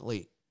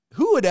recently.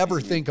 Who would ever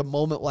think a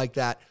moment like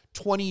that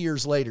 20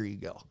 years later, you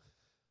go,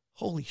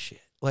 holy shit.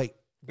 Like,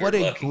 what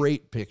a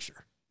great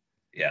picture.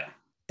 Yeah.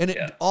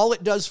 And all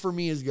it does for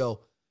me is go,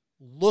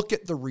 look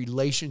at the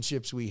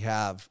relationships we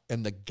have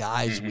and the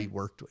guys we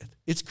worked with.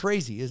 It's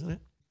crazy, isn't it?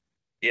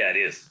 Yeah, it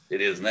is.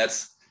 It is. And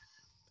that's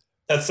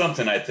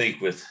something I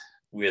think with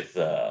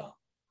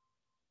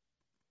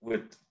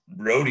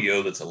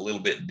rodeo that's a little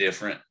bit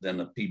different than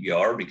the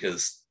PBR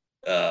because,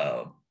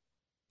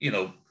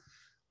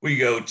 we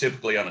go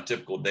typically on a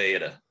typical day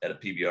at a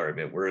PBR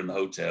event. We're in the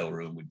hotel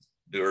room. We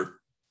do our,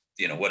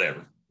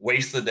 whatever,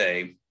 waste the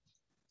day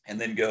and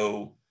then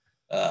go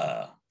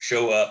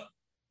show up,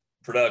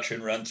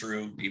 production, run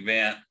through,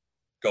 event,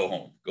 go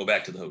home, go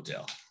back to the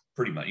hotel,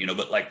 pretty much,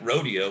 but like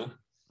rodeo,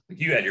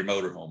 like you had your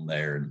motorhome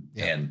there.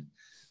 And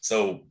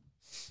so,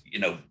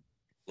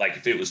 like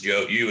if it was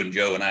you and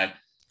Joe and I,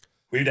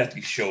 we'd have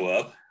to show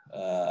up,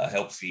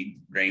 help feed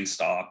grain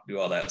stock, do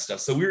all that stuff.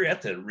 So we were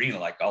at the arena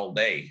like all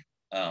day.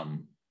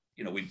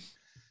 We'd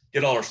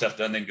get all our stuff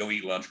done, then go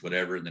eat lunch,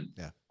 whatever, and then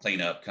clean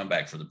up, come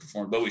back for the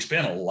performance. But we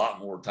spent a lot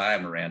more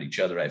time around each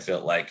other, I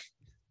felt like,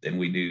 than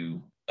we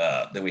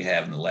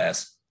have in the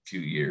last few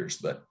years.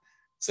 But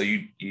so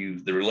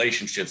the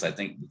relationships, I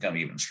think, become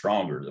even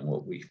stronger than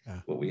what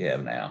we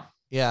have now.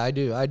 Yeah, I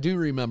do. I do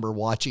remember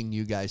watching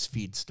you guys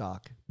feed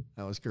stock.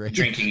 That was great.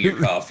 Drinking your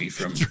coffee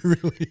from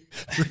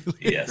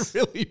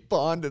really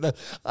bonded.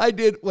 I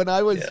did when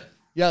I was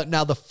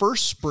now the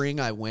first spring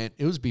I went,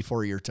 it was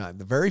before your time.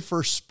 The very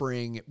first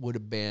spring, it would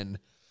have been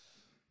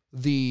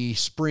the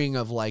spring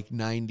of like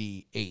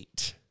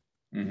 98.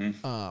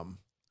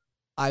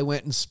 I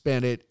went and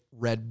spent it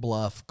Red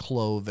Bluff,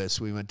 Clovis.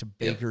 We went to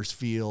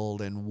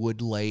Bakersfield and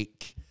Wood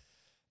Lake.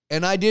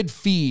 And I did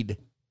feed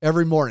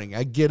every morning.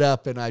 I'd get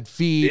up and I'd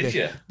feed. Did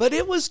you? But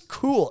it was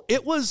cool.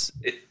 It was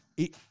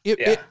I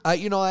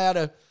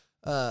had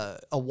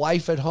a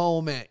wife at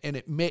home and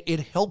it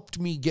helped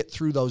me get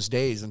through those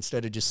days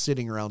instead of just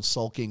sitting around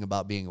sulking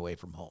about being away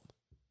from home.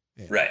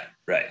 Yeah.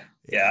 Right.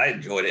 Yeah, I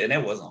enjoyed it. And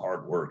it wasn't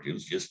hard work. It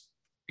was just,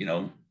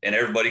 and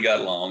everybody got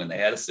along and they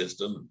had a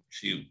system.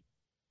 Shoot,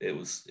 it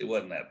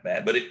wasn't that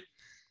bad, but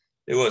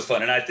it was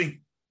fun. And I think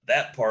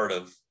that part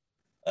of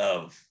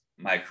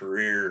my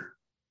career,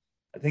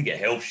 I think it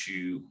helps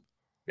you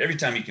every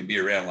time you can be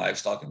around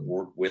livestock and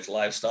work with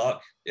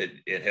livestock.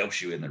 It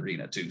helps you in the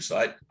arena too.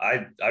 So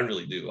I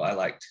really do.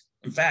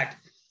 In fact,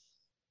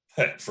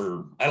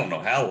 for I don't know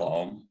how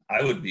long,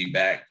 I would be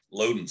back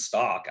loading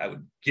stock. I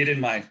would get in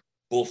my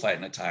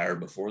bullfighting attire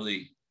before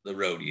the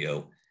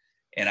rodeo,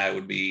 and I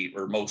would be,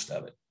 or most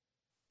of it,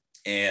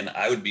 and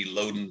I would be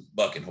loading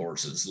bucking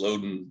horses,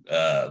 loading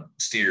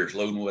steers,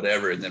 loading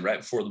whatever. And then right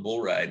before the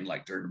bull riding,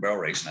 like during the barrel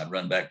racing, I'd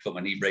run back, put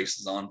my knee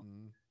braces on,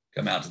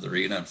 come out to the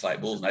arena and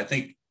fight bulls. And I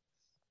think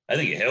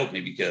it helped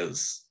me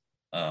because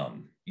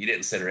you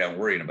didn't sit around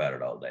worrying about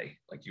it all day.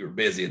 Like you were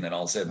busy, and then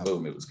all of a sudden,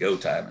 boom, it was go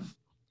time.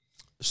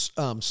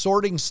 And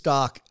sorting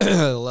stock,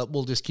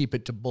 we'll just keep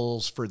it to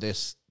bulls for the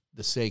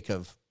sake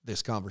of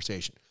this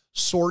conversation.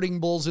 Sorting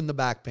bulls in the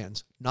back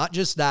pens. Not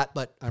just that,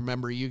 but I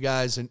remember you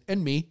guys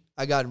and me,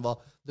 I got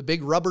involved. The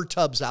big rubber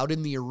tubs out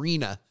in the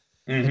arena,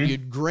 and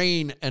you'd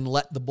grain and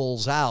let the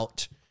bulls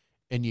out,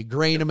 and you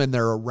grain them and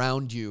they're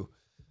around you.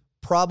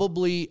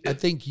 Probably, I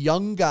think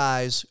young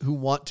guys who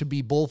want to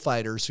be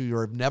bullfighters who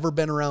have never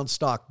been around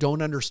stock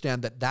don't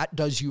understand that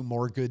does you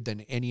more good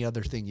than any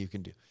other thing you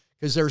can do.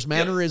 Because there's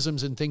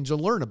mannerisms and things to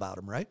learn about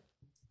them, right?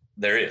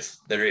 There is.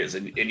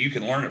 And you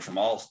can learn it from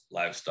all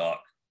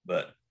livestock,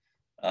 but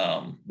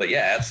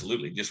yeah,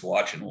 absolutely. Just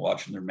watching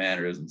their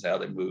mannerisms, how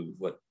they move,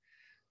 what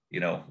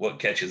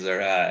catches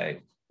their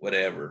eye,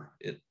 whatever.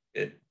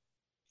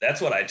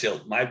 That's what I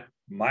tell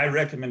my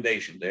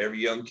recommendation to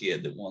every young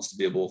kid that wants to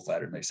be a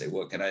bullfighter. And they say,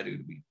 what can I do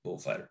to be a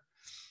bullfighter?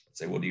 I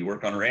say, well, do you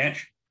work on a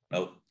ranch?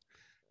 Nope.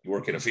 You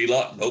work in a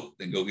feedlot? Nope.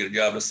 Then go get a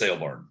job at a sale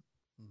barn.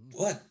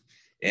 What?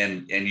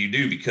 And you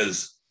do,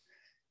 because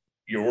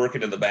you're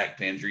working in the back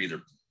pens. You're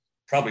either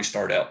probably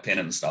start out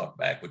pinning the stock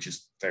back, which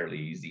is fairly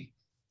easy,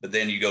 but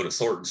then you go to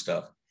sorting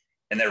stuff,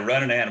 and they're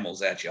running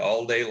animals at you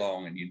all day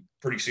long, and you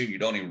pretty soon you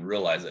don't even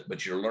realize it,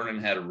 but you're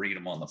learning how to read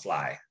them on the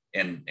fly,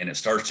 and it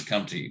starts to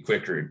come to you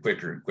quicker and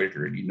quicker and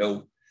quicker, and you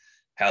know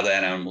how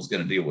that animal's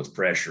going to deal with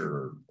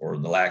pressure or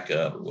the lack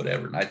of or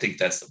whatever. And I think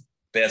that's the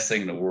best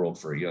thing in the world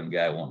for a young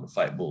guy wanting to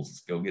fight bulls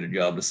is go get a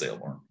job at a sale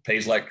barn.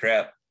 Pays like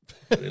crap,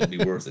 but it'll be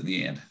worth it in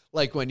the end.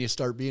 Like when you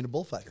start being a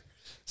bullfighter.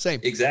 Same.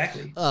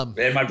 Exactly.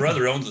 And my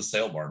brother owns a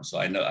sale barn, so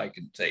I know I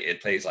can say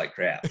it pays like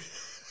crap.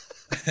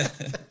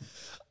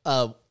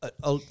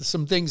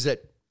 Some things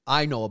that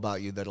I know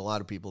about you that a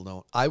lot of people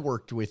don't. I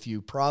worked with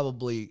you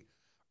probably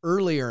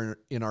earlier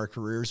in our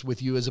careers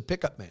with you as a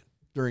pickup man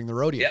during the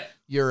rodeo.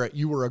 Yeah.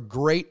 You were a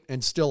great,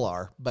 and still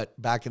are, but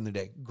back in the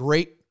day,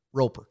 great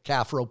roper,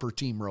 calf roper,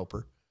 team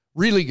roper.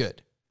 Really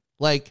good.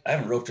 Like, I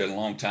haven't roped in a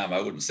long time.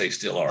 I wouldn't say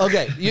still are.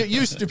 Okay. You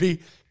used to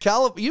be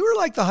you were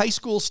like the high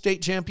school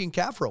state champion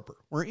calf roper,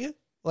 weren't you?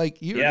 Like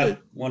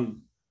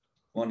won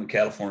the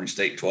California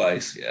state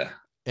twice. Yeah.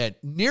 And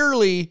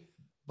nearly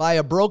by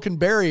a broken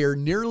barrier,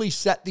 nearly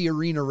set the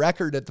arena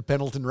record at the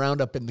Pendleton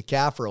Roundup in the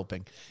calf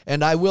roping.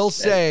 And I will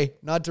say,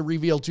 not to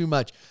reveal too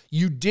much,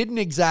 you didn't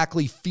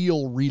exactly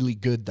feel really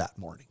good that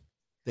morning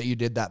that you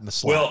did that in the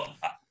slack. Well,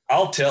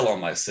 I'll tell on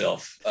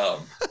myself.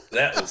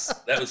 That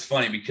was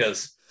funny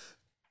because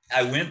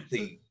I went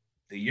the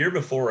year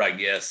before, I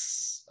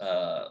guess,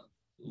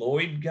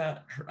 Lloyd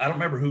got hurt. I don't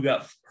remember who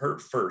got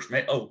hurt first.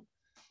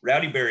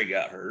 Rowdy Berry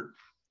got hurt.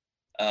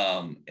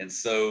 And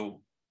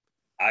so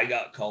I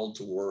got called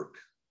to work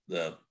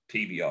the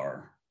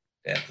PBR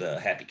at the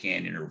Happy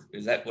Canyon, or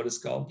is that what it's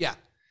called? Yeah.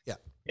 Yeah.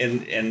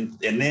 And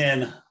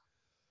then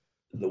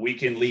the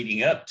weekend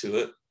leading up to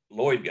it,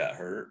 Lloyd got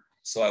hurt.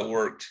 So I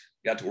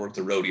got to work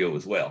the rodeo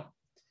as well.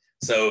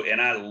 So,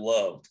 and I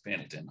loved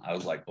Pendleton. I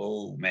was like,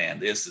 oh man,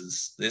 this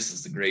is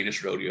the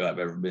greatest rodeo I've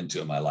ever been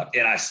to in my life.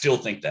 And I still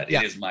think that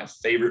it is my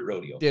favorite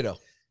rodeo. Ditto.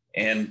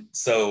 And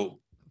so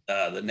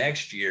the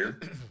next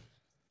year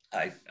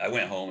I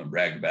went home and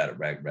bragged about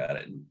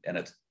it.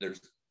 And there's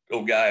an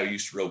old guy who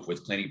used to rope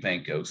with Clinty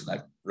Pankos, and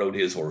I rode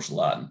his horse a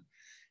lot.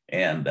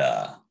 And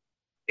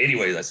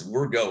anyways, I said,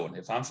 we're going.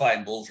 If I'm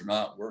fighting bulls or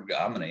not,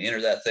 I'm going to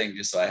enter that thing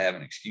just so I have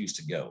an excuse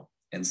to go.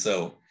 And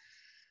so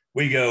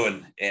we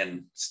go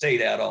and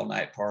stayed out all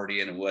night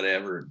partying and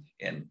whatever.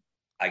 And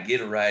I get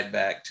a ride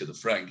back to the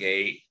front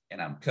gate, and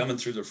I'm coming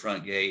through the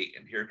front gate,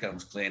 and here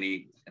comes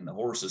Clinty, and the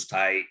horse is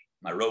tight.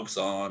 My rope's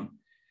on.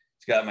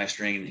 He's got my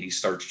string, and he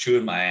starts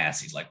chewing my ass.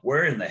 He's like,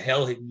 where in the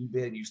hell have you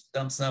been? You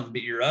dumb son of a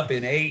bitch, you're up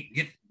in 8,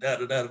 get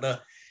da-da-da-da-da.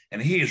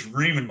 And he is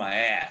reaming my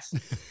ass.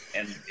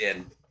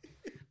 And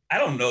I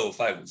don't know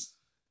if I was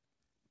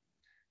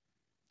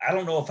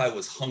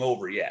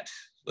hungover yet.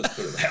 Let's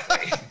put it that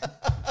way.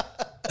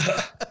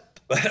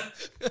 But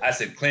I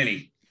said,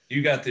 Clinty,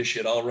 you got this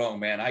shit all wrong,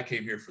 man. I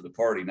came here for the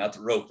party, not the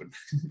roping.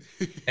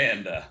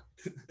 and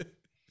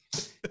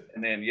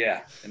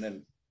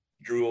then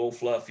drew old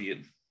Fluffy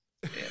and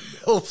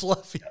old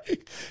Fluffy.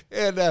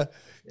 And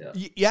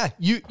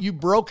you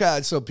broke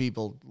out. So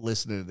people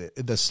listening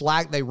to the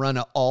slack, they run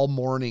an all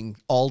morning,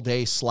 all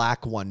day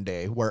slack one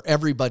day where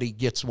everybody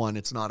gets one.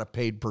 It's not a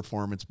paid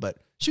performance, but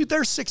shoot,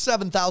 there's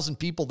 6,000-7,000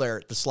 people there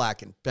at the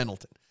slack in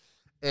Pendleton.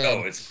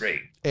 And, it's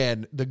great.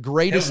 And the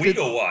greatest. And we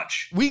go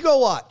watch. We go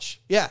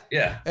watch. Yeah.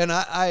 Yeah. And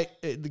I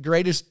the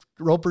greatest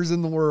ropers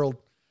in the world.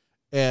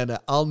 And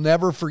I'll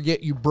never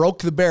forget, you broke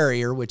the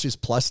barrier, which is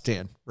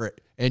 +10, right?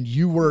 And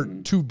you were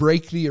to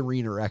break the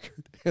arena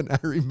record. And I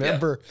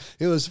remember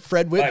it was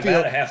Fred Whitfield. By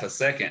about a half a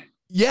second.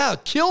 Yeah,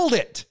 killed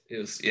it. It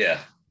was, yeah.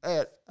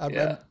 I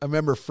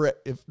remember Fred.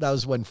 If that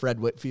was when Fred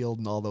Whitfield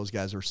and all those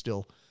guys were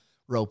still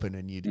roping,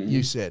 and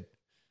you said,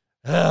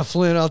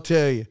 Flint, I'll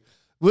tell you,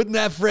 wouldn't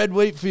that Fred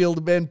Whitfield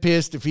have been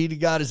pissed if he'd have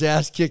got his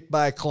ass kicked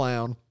by a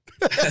clown?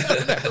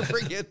 I'll never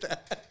forget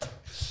that.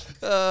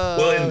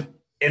 Well,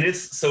 and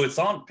it's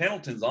on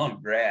Pendleton's on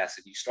grass,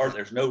 and you start.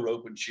 There's no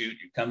rope and shoot.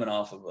 You're coming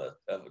off of a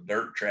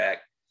dirt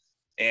track,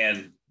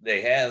 and they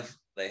have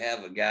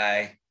a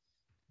guy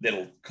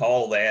that'll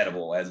call the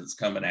animal as it's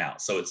coming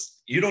out. So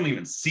you don't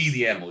even see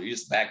the animal. You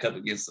just back up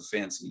against the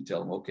fence and you tell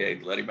them, okay,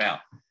 let him out.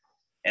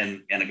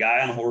 And a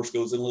guy on a horse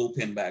goes in a little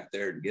pen back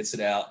there and gets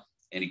it out,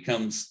 and he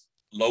comes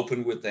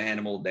loping with the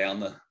animal down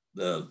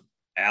the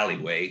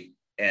alleyway,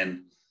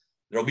 and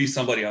there'll be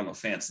somebody on the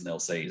fence and they'll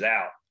say he's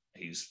out.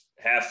 He's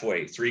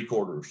halfway,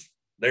 3/4.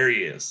 There he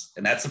is.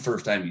 And that's the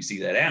first time you see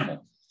that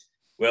animal.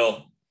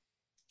 Well,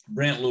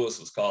 Brent Lewis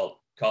was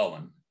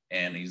calling,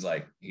 and he's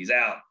like, he's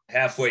out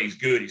halfway. He's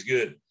good.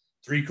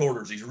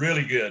 3/4. He's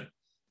really good.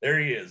 There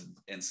he is.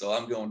 And so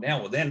I'm going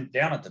down. Well, then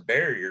down at the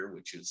barrier,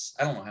 which is,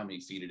 I don't know how many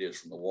feet it is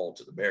from the wall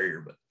to the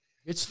barrier, but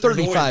it's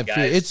 35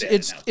 feet.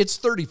 It's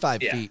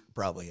 35 feet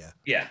probably.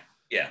 Yeah.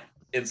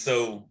 And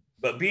so,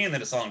 but being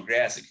that it's on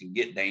grass, it can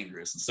get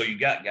dangerous. And so you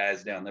got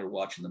guys down there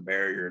watching the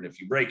barrier, and if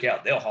you break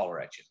out, they'll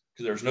holler at you,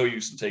 because there's no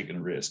use in taking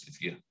a risk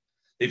if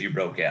you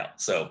broke out.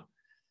 So,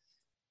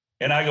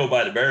 and I go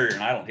by the barrier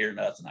and I don't hear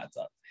nothing. I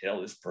thought,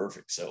 hell, this is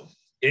perfect. So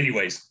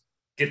anyways,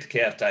 get the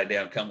calf tied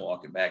down, come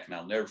walking back, and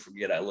I'll never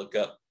forget, I look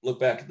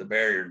back at the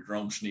barrier, and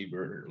Jerome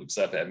Schneeberger looks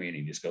up at me, and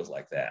he just goes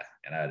like that.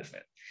 And I just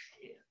went,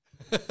 shit.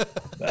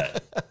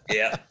 But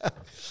yeah.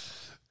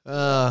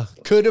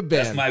 Could have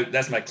been.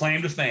 That's my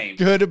claim to fame.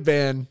 Could have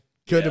been.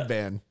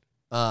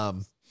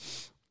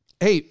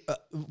 Hey,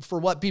 for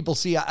what people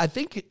see, I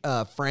think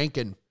Frank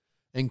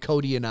and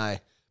Cody and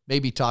I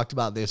maybe talked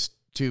about this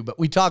too, but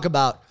we talk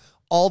about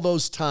all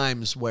those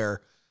times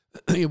where,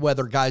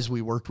 whether guys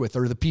we worked with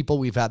or the people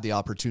we've had the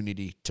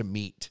opportunity to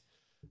meet,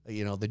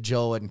 the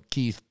Joe and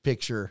Keith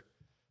picture.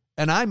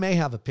 And I may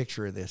have a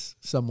picture of this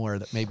somewhere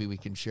that maybe we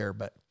can share,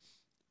 but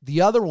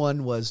the other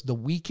one was the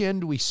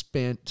weekend we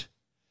spent.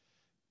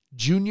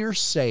 Junior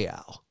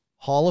Seau,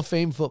 Hall of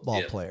Fame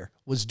football player,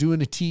 was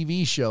doing a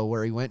TV show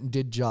where he went and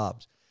did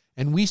jobs.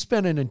 And we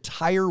spent an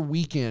entire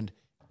weekend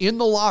in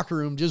the locker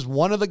room, just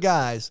one of the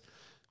guys,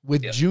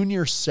 with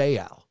Junior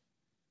Seau.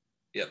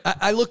 Yep.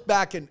 I look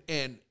back and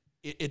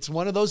it's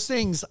one of those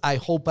things. I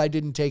hope I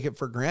didn't take it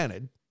for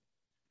granted.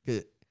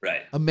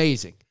 Right.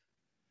 Amazing.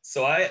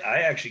 So I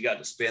actually got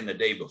to spend the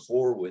day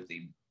before with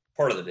him,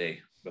 part of the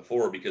day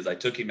before, because I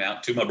took him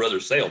out to my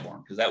brother's sale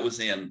barn, because that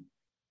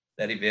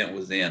event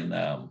was in,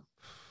 it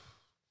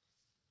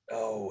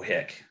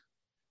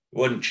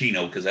wasn't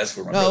Chino, because that's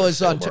where my brother. No, it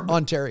was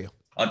Ontario.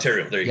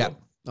 Ontario, there you go.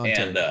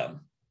 Ontario.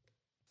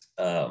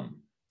 And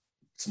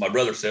so my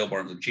brother's sale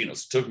barn's in Chino.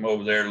 So took him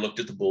over there, looked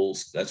at the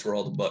bulls. That's where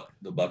all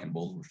the bucking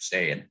bulls were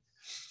staying.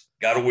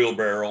 Got a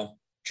wheelbarrow,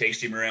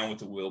 chased him around with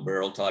the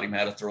wheelbarrow, taught him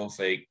how to throw a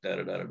fake,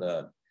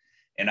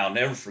 And I'll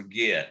never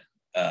forget,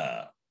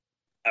 I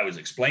was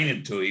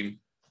explaining to him,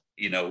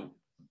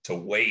 to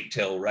wait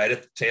till right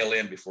at the tail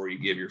end before you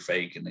give your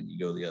fake, and then you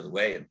go the other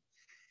way.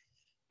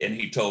 And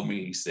he told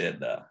me, he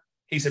said,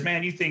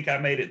 man, you think I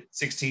made it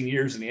 16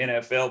 years in the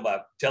NFL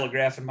by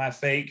telegraphing my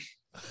fake?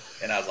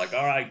 And I was like,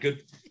 all right,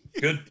 good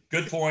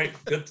point.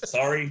 Good.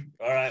 Sorry.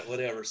 All right,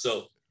 whatever.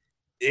 So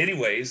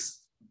anyways,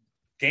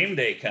 game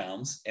day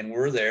comes and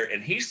we're there,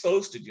 and he's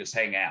supposed to just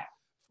hang out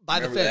by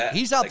the fence.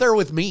 He's out there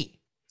with me.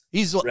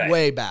 He's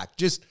way back.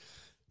 Just,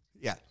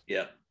 yeah.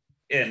 Yeah.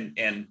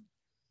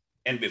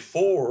 And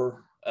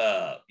before,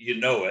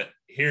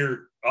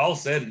 here, all of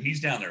a sudden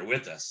he's down there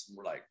with us.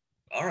 We're like,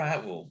 all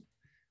right, well,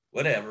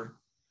 whatever.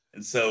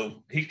 And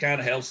so he kind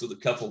of helps with a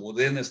couple. Well,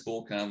 then this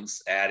bull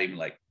comes at him,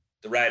 like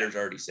the rider's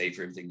already safe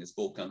for everything. This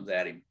bull comes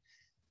at him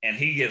and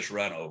he gets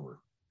run over,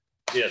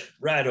 just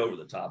right over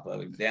the top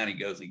of him. Down he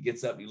goes. He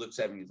gets up, he looks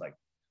at me, he's like,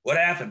 what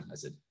happened? I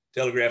said,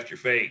 telegraphed your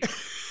fake.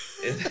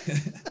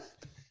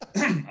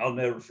 I'll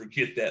never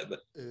forget that.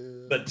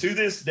 But to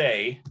this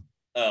day,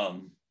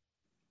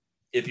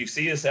 if you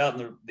see us out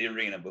in the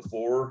arena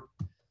before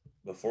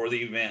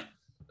the event,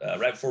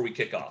 right before we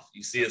kick off,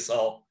 you see us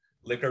all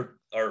lick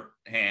our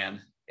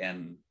hand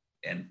and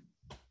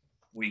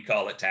we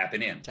call it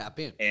tapping in. Tap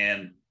in.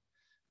 And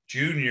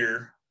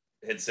Junior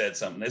had said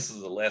something. This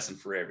is a lesson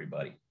for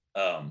everybody.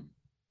 A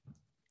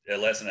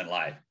lesson in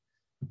life.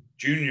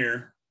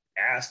 Junior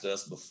asked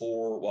us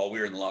before, while we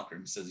were in the locker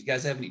room, he says, you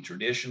guys have any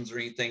traditions or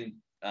anything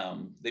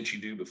that you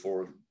do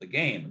before the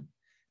game?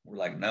 We're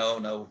like,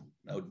 no.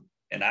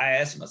 And I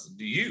asked him, I said,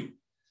 do you?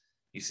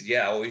 He said,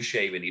 yeah, I always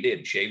shave. And he did.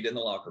 He shaved in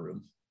the locker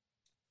room.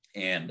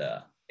 And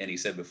he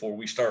said, before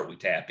we start, we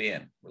tap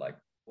in. We're like,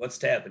 what's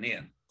tapping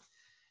in?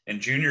 And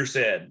Junior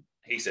said,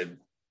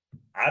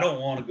 I don't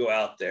want to go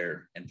out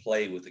there and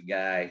play with a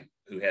guy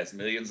who has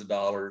millions of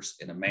dollars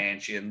in a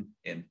mansion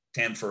and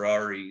 10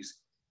 Ferraris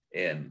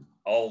and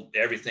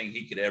everything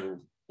he could ever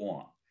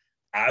want.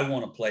 I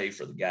want to play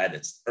for the guy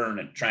that's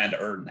trying to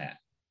earn that.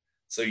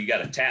 So you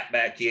got to tap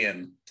back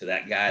in to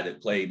that guy that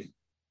played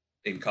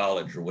in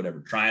college or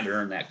whatever, trying to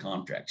earn that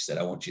contract. He said,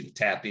 I want you to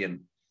tap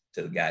in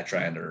to the guy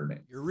trying to earn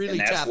it. You're really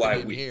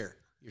tapping in here.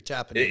 You're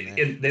tapping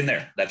in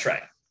there. That's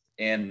right.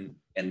 And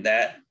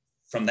that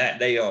from that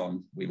day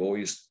on, we've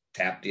always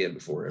tapped in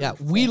before. Yeah,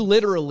 we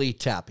literally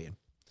tap in.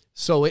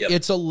 So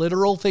it's a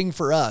literal thing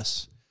for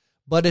us,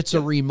 but it's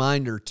a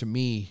reminder to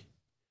me.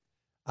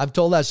 I've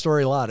told that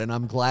story a lot, and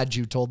I'm glad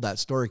you told that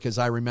story because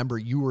I remember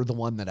you were the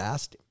one that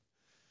asked him.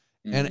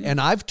 Mm-hmm.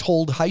 And I've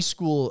told high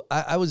school,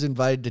 I was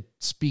invited to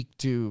speak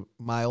to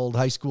my old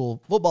high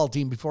school football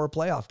team before a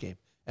playoff game.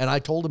 And I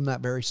told him that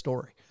very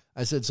story.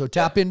 I said, so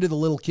tap into the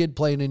little kid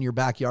playing in your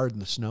backyard in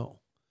the snow.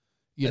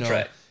 That's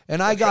right.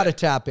 And I got to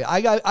tap in.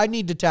 I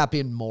need to tap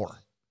in more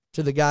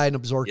to the guy in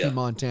Absaroka,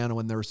 Montana,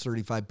 when there was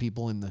 35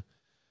 people in the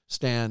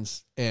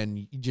stands and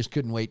you just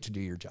couldn't wait to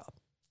do your job.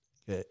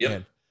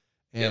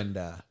 And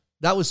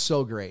that was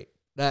so great.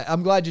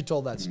 I'm glad you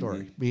told that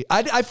story. Mm-hmm.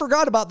 I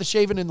forgot about the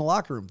shaving in the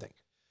locker room thing.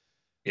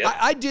 Yep.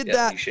 I did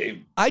that.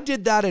 I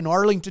did that in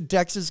Arlington,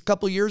 Texas a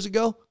couple of years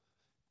ago.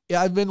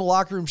 Yeah, I've been in the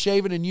locker room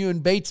shaving, and you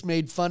and Bates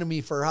made fun of me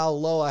for how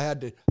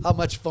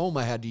much foam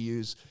I had to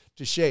use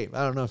to shave.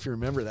 I don't know if you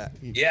remember that.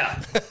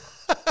 Yeah.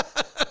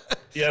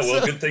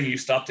 Well, good thing you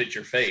stopped at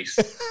your face.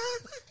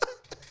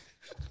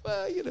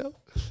 Well,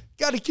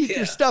 got to keep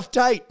your stuff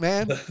tight,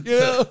 man.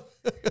 Yeah.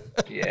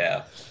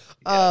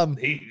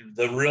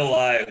 The real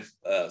live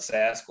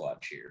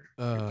Sasquatch here.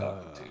 You're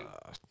talking to.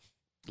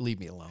 Leave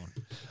me alone.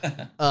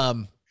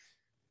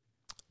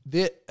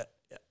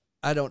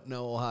 I don't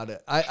know how to.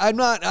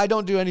 I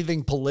don't do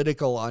anything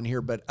political on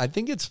here, but I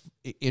think it's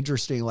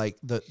interesting. Like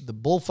the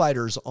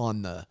bullfighters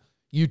on the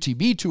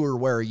UTB tour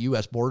wear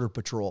U.S. Border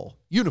Patrol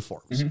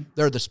uniforms. Mm-hmm.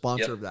 They're the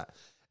sponsor of that,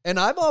 and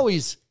I've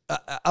always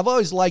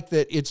liked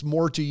that it's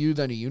more to you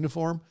than a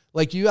uniform.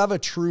 Like you have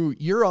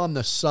you're on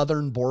the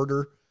southern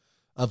border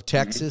of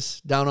Texas,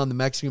 down on the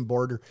Mexican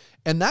border,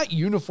 and that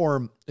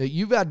uniform,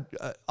 you've had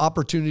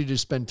opportunity to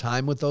spend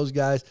time with those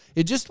guys.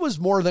 It just was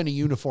more than a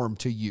uniform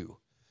to you.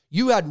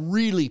 You had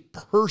really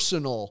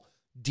personal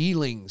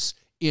dealings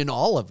in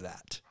all of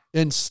that,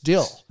 and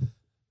still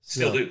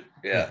do.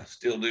 Yeah,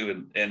 still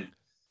do. And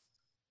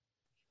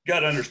got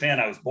to understand,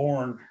 I was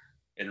born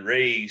and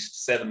raised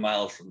 7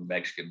 miles from the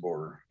Mexican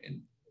border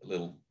in a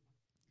little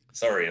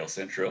El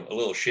Centro, a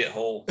little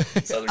shithole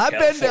in Southern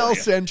California. I've been to El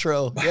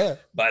Centro,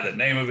 by the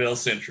name of El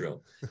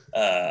Centro.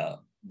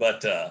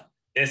 But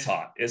it's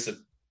hot. It's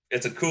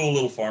a cool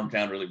little farm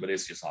town, really, but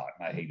it's just hot,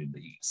 and I hated the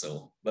heat.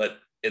 So,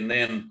 and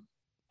then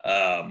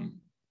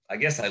I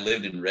guess I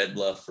lived in Red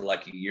Bluff for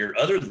like a year.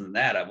 Other than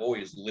that, I've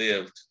always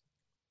lived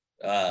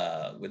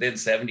within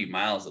 70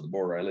 miles of the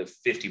border. I live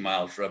 50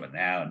 miles from it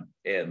now,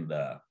 and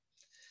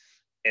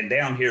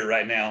down here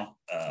right now,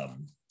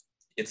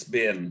 it's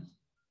been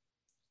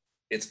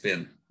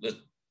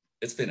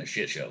a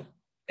shit show,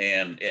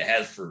 and it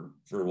has for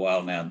a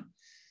while now.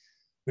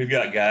 We've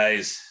got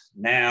guys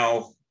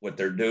now, what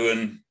they're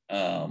doing,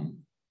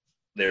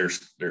 they're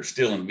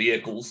still in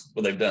vehicles.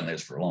 Well, they've done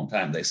this for a long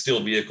time. They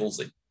steal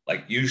vehicles.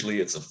 Usually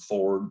it's a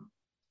Ford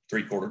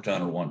 3/4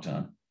 ton or 1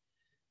 ton.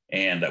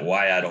 And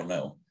why, I don't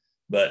know,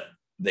 but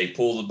they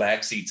pull the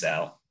back seats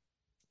out,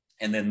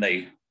 and then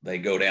they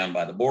go down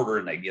by the border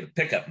and they get a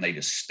pickup, and they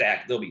just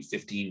stack. There'll be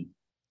 15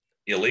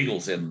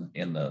 illegals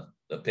in the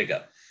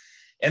pickup,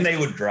 and they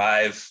would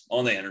drive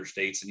on the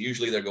interstates, and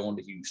usually they're going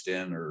to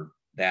Houston or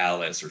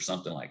Dallas or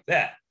something like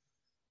that.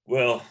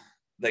 Well,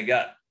 they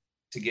got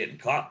to getting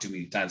caught too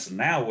many times. So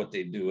now what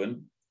they're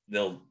doing,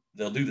 they'll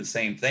do the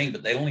same thing,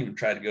 but they don't even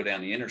try to go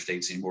down the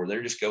interstates anymore.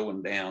 They're just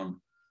going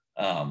down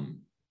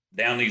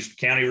these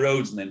county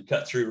roads and then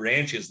cut through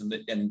ranches, and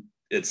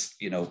it's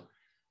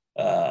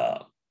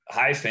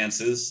high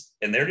fences,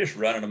 and they're just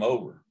running them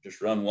over,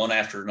 just run one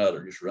after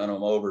another, just run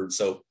them over. And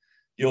so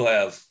you'll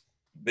have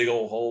big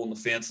old hole in the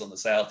fence on the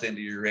south end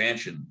of your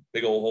ranch and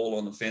big old hole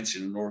on the fence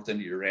in the north end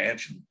of your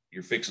ranch, and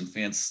you're fixing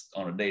fence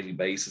on a daily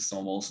basis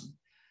almost. And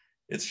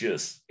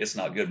it's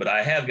not good. But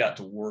I have got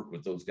to work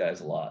with those guys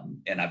a lot,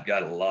 and I've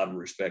got a lot of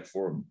respect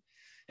for them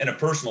and a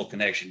personal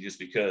connection, just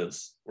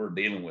because we're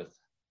dealing with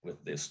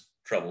this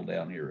trouble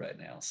down here right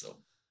now. So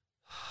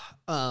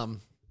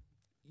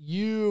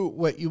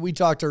we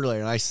talked earlier,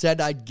 and I said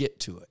I'd get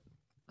to it.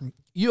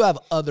 You have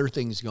other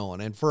things going,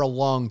 and for a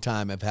long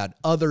time I've had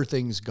other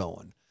things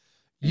going.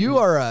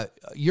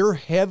 You're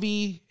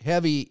heavy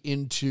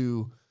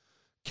into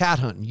cat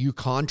hunting. You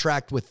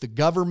contract with the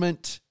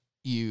government.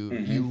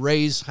 You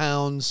raise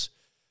hounds.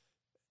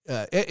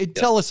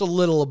 Tell us a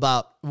little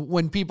about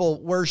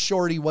where's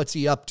Shorty? What's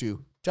he up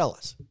to? Tell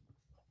us.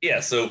 Yeah.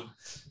 So,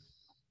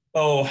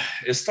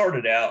 it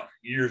started out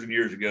years and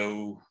years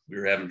ago. We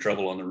were having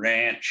trouble on the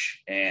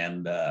ranch,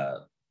 and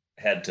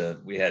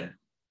we had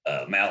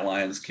mountain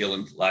lions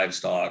killing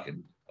livestock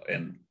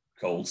and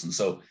colts. And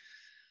so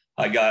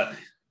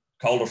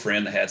called a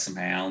friend that had some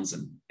hounds,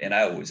 and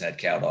I always had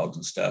cow dogs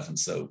and stuff. And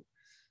so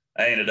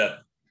I ended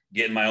up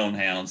getting my own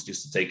hounds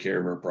just to take care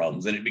of our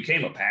problems. And it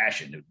became a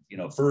passion.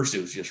 First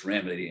it was just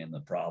remedying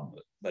the problem,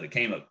 but it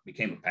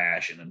became a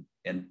passion.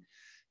 And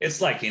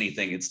it's like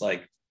anything. It's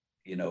like,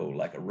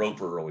 like a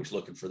roper always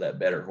looking for that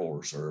better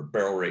horse, or a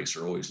barrel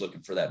racer always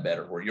looking for that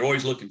better horse. You're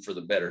always looking for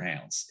the better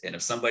hounds. And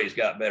if somebody's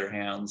got better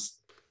hounds,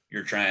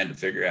 you're trying to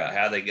figure out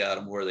how they got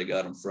them, where they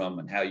got them from,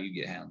 and how you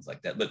get hounds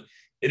like that. But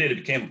it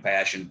became a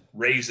passion,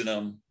 raising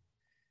them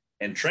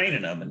and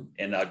training them.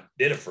 And I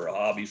did it for a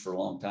hobby for a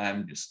long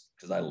time, just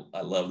because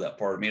I love that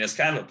part. I mean, it's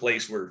kind of a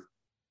place where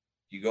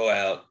you go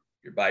out,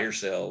 you're by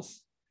yourself,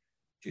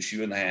 just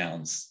you and the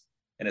hounds.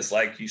 And it's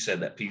like you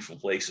said, that peaceful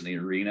place in the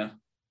arena.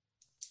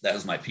 That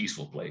was my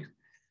peaceful place.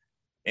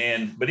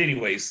 But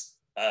anyways,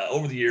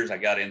 over the years, I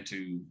got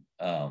into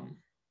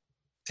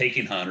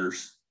taking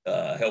hunters,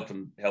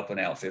 helping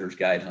outfitters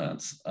guide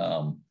hunts.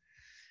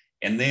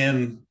 And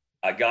then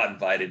I got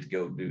invited to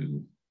go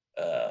do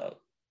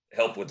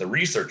help with a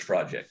research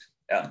project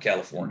out in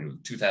California in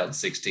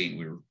 2016.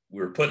 We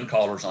were putting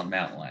collars on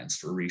mountain lions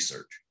for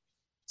research.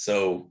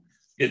 So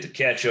get to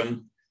catch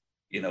them,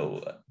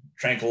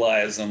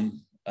 tranquilize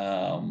them,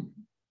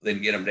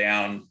 then get them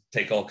down,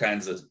 take all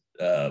kinds of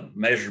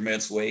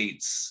measurements,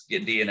 weights,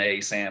 get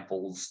DNA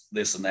samples,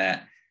 this and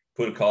that,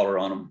 put a collar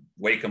on them,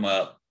 wake them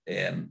up,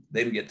 and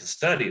then get to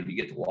study them. You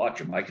get to watch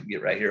them. I could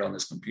get right here on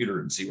this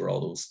computer and see where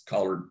all those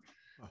collared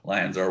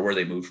lions are, where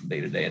they move from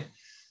day to day. And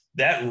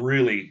that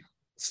really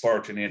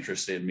sparked an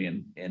interest in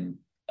me, and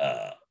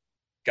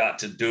got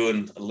to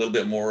doing a little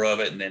bit more of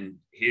it. And then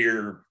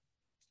here,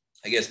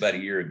 I guess about a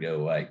year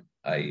ago, I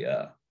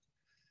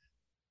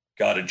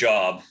got a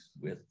job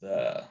with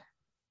the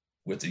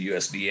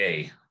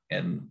USDA,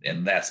 and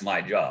that's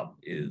my job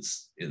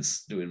is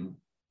doing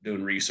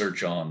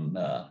research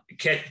on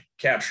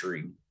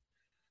capturing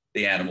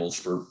the animals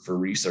for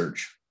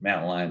research,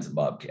 mountain lions and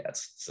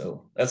bobcats.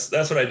 So that's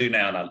what I do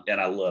now,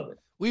 and I love it.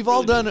 We've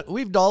all done it.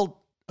 We've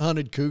all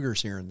hunted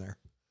cougars here and there.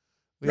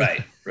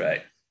 Right.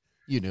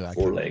 You knew I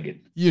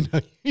four-legged. You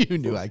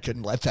knew I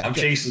couldn't let that. I'm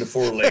chasing the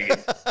four-legged.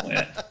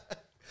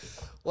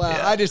 Well,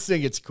 Yeah. I just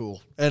think it's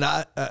cool, and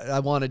I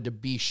wanted to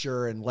be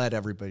sure and let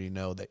everybody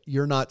know that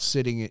you're not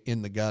sitting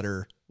in the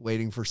gutter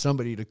waiting for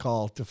somebody to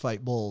call to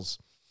fight bulls.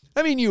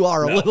 I mean, you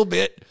are a little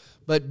bit,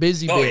 but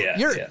busy.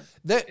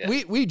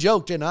 We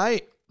joked, and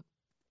I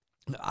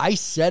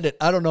said it.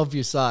 I don't know if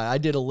you saw it. I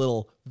did a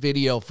little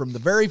video from the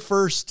very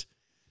first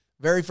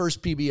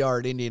PBR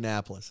at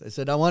Indianapolis. I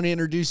said, I want to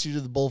introduce you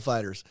to the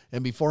bullfighters.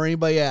 And before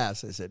anybody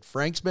asks, I said,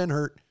 Frank's been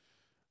hurt.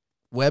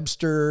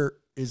 Webster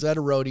is at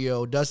a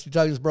rodeo. Dusty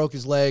Tuggins broke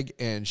his leg,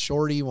 and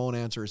Shorty won't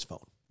answer his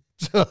phone.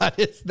 So I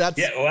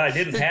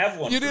didn't have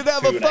one. You didn't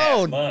have a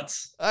phone.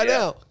 Months. I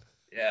know.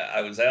 Yeah,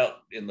 I was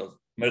out in the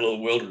middle of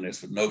the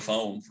wilderness with no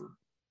phone for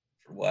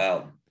a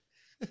while.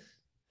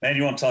 Man,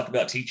 you want to talk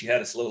about teach you how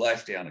to slow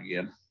life down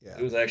again? Yeah.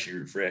 It was actually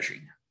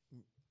refreshing.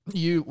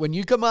 When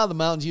you come out of the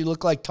mountains, you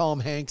look like Tom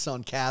Hanks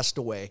on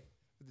Castaway,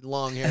 with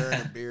long hair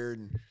and a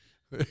beard.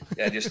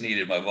 Yeah, I just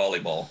needed my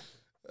volleyball.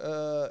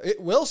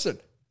 Wilson.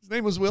 His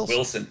name was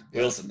Wilson.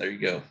 Wilson. There you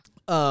go.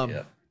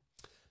 Yeah.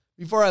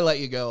 Before I let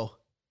you go,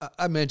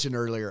 I mentioned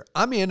earlier,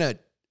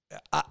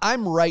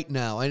 I'm right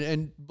now,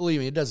 and believe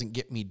me, it doesn't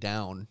get me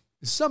down.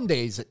 Some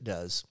days it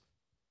does.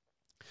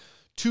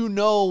 To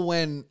know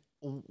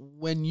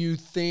when you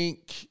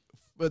think,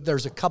 but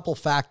there's a couple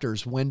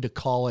factors when to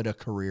call it a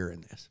career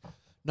in this.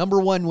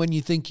 Number one, when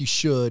you think you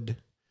should.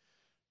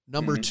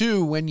 Number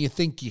two, when you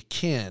think you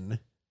can.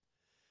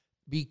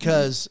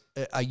 Because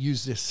I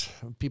use this,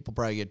 people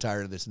probably get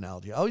tired of this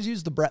analogy. I always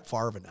use the Brett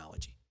Favre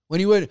analogy.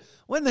 When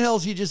the hell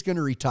is he just going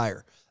to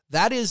retire?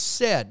 That is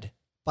said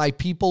by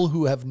people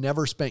who have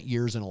never spent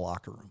years in a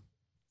locker room.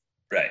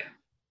 Right.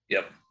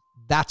 Yep.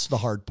 That's the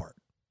hard part.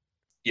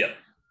 Yep.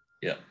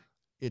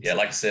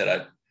 Like I said,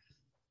 I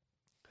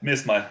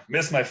miss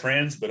my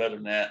friends, but other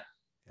than that,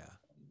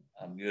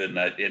 I'm good.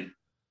 And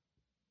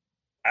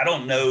I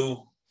don't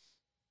know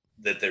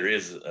that there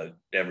is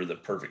ever the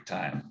perfect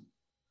time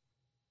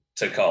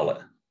to call it.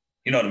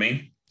 You know what I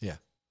mean? Yeah.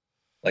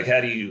 Like,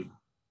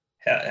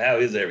 how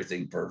is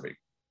everything perfect?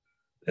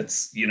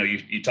 It's,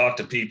 you talk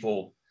to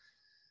people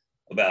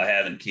about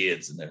having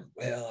kids, and they're,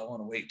 well, I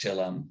want to wait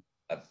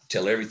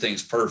till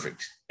everything's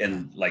perfect.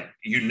 And like,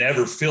 you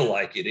never feel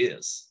like it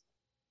is,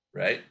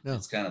 right? No.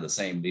 It's kind of the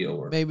same deal.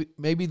 Where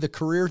maybe the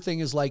career thing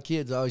is like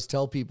kids. I always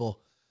tell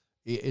people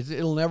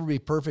it'll never be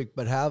perfect,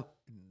 but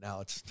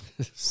it's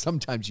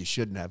sometimes you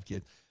shouldn't have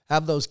kids.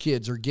 Have those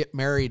kids or get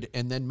married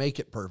and then make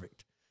it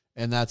perfect.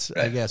 And that's,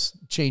 right. I guess,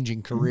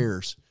 changing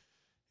careers.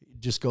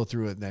 Just go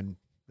through it and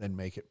then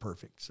make it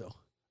perfect. So,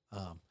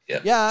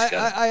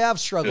 I have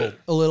struggled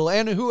a little.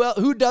 And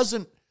who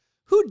doesn't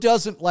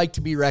like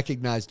to be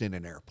recognized in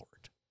an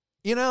airport?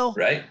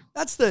 Right.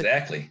 That's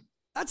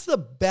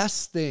the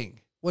best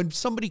thing when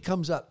somebody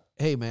comes up.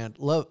 Hey man,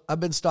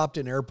 I've been stopped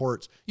in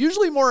airports,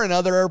 usually more in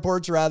other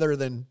airports rather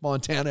than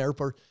Montana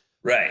airport.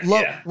 Right.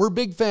 We're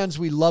big fans.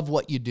 We love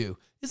what you do.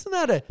 Isn't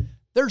that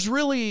there's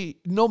really,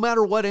 no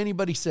matter what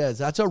anybody says,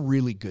 that's a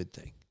really good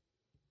thing.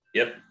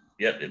 Yep,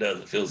 it does.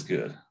 It feels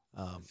good.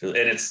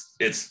 And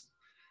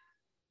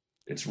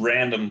it's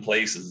random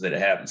places that it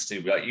happens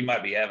to. Like, you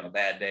might be having a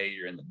bad day,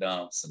 you're in the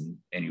dumps,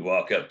 and you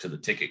walk up to the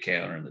ticket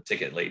counter, and the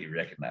ticket lady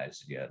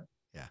recognizes you.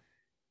 Yeah.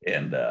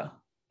 And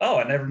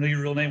I never knew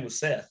your real name was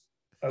Seth.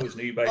 I always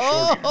knew you by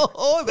short.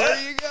 Oh,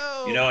 there you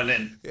go. And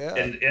then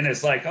and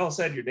it's like, all of a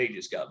sudden your day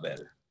just got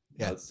better.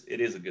 Yeah,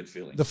 it is a good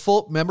feeling.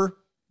 Remember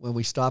when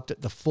we stopped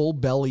at the Full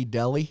Belly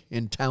Deli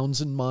in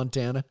Townsend,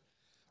 Montana?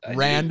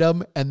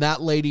 Random, and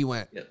that lady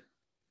went, yep.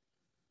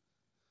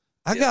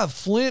 I got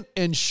Flint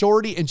and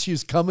Shorty, and she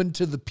was coming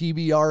to the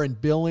PBR in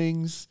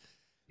Billings.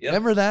 Yep.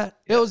 Remember that?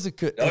 Yep. It was a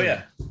good. Oh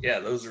yeah.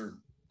 Those are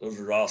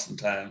awesome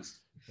times.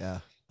 Yeah.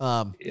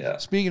 Yeah.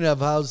 Speaking of,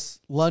 how's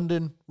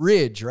London?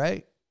 Ridge,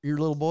 right? Your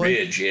little boy?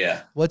 Ridge,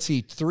 yeah. What's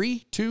he,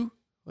 3, 2?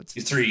 What's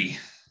he? 3.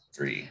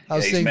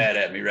 He's mad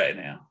at me right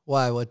now.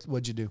 Why?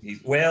 What'd you do?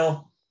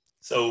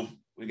 So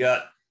we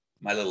got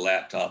my little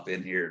laptop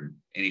in here, and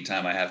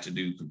anytime I have to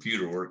do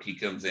computer work, he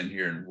comes in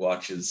here and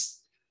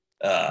watches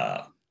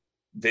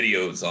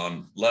videos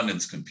on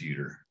London's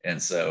computer.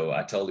 And so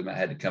I told him I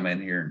had to come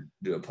in here and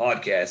do a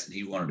podcast, and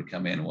he wanted to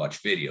come in and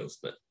watch videos,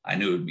 but I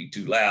knew it would be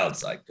too loud,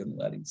 so I couldn't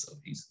let him. So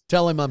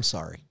tell him I'm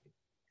sorry.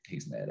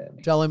 He's mad at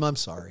me. Tell him I'm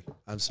sorry.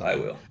 I'm sorry. I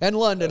will. And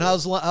London,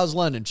 how's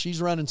London?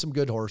 She's running some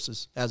good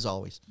horses, as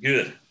always.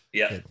 Good.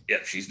 Yeah. Good.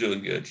 Yep. She's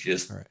doing good.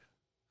 Just, all right.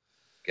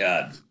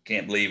 God,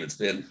 can't believe it's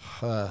been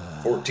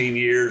 14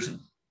 years and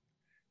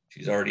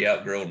she's already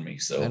outgrown me.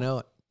 So I know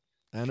it.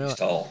 She's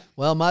tall.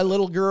 Well, my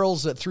little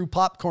girls that threw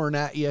popcorn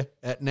at you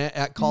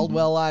at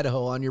Caldwell,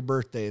 Idaho on your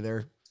birthday,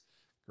 they're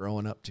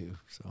growing up too.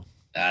 So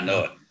I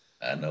know it.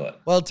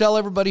 Well, tell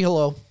everybody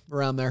hello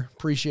around there.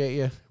 Appreciate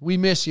you. We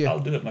miss you. I'll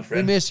do it, my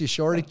friend. We miss you,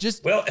 Shorty.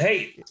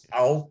 Hey,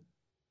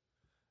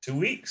 2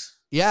 weeks.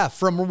 Yeah,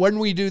 from when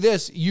we do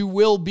this, you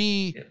will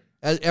be,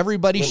 as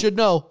everybody should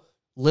know,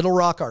 Little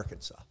Rock,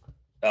 Arkansas.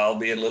 I'll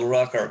be in Little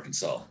Rock,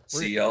 Arkansas.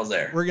 See y'all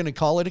there. We're going to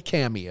call it a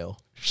cameo.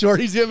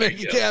 Shorty's going to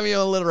make a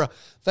cameo in Little Rock.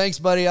 Thanks,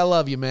 buddy. I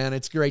love you, man.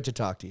 It's great to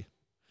talk to you.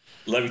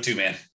 Love you too, man.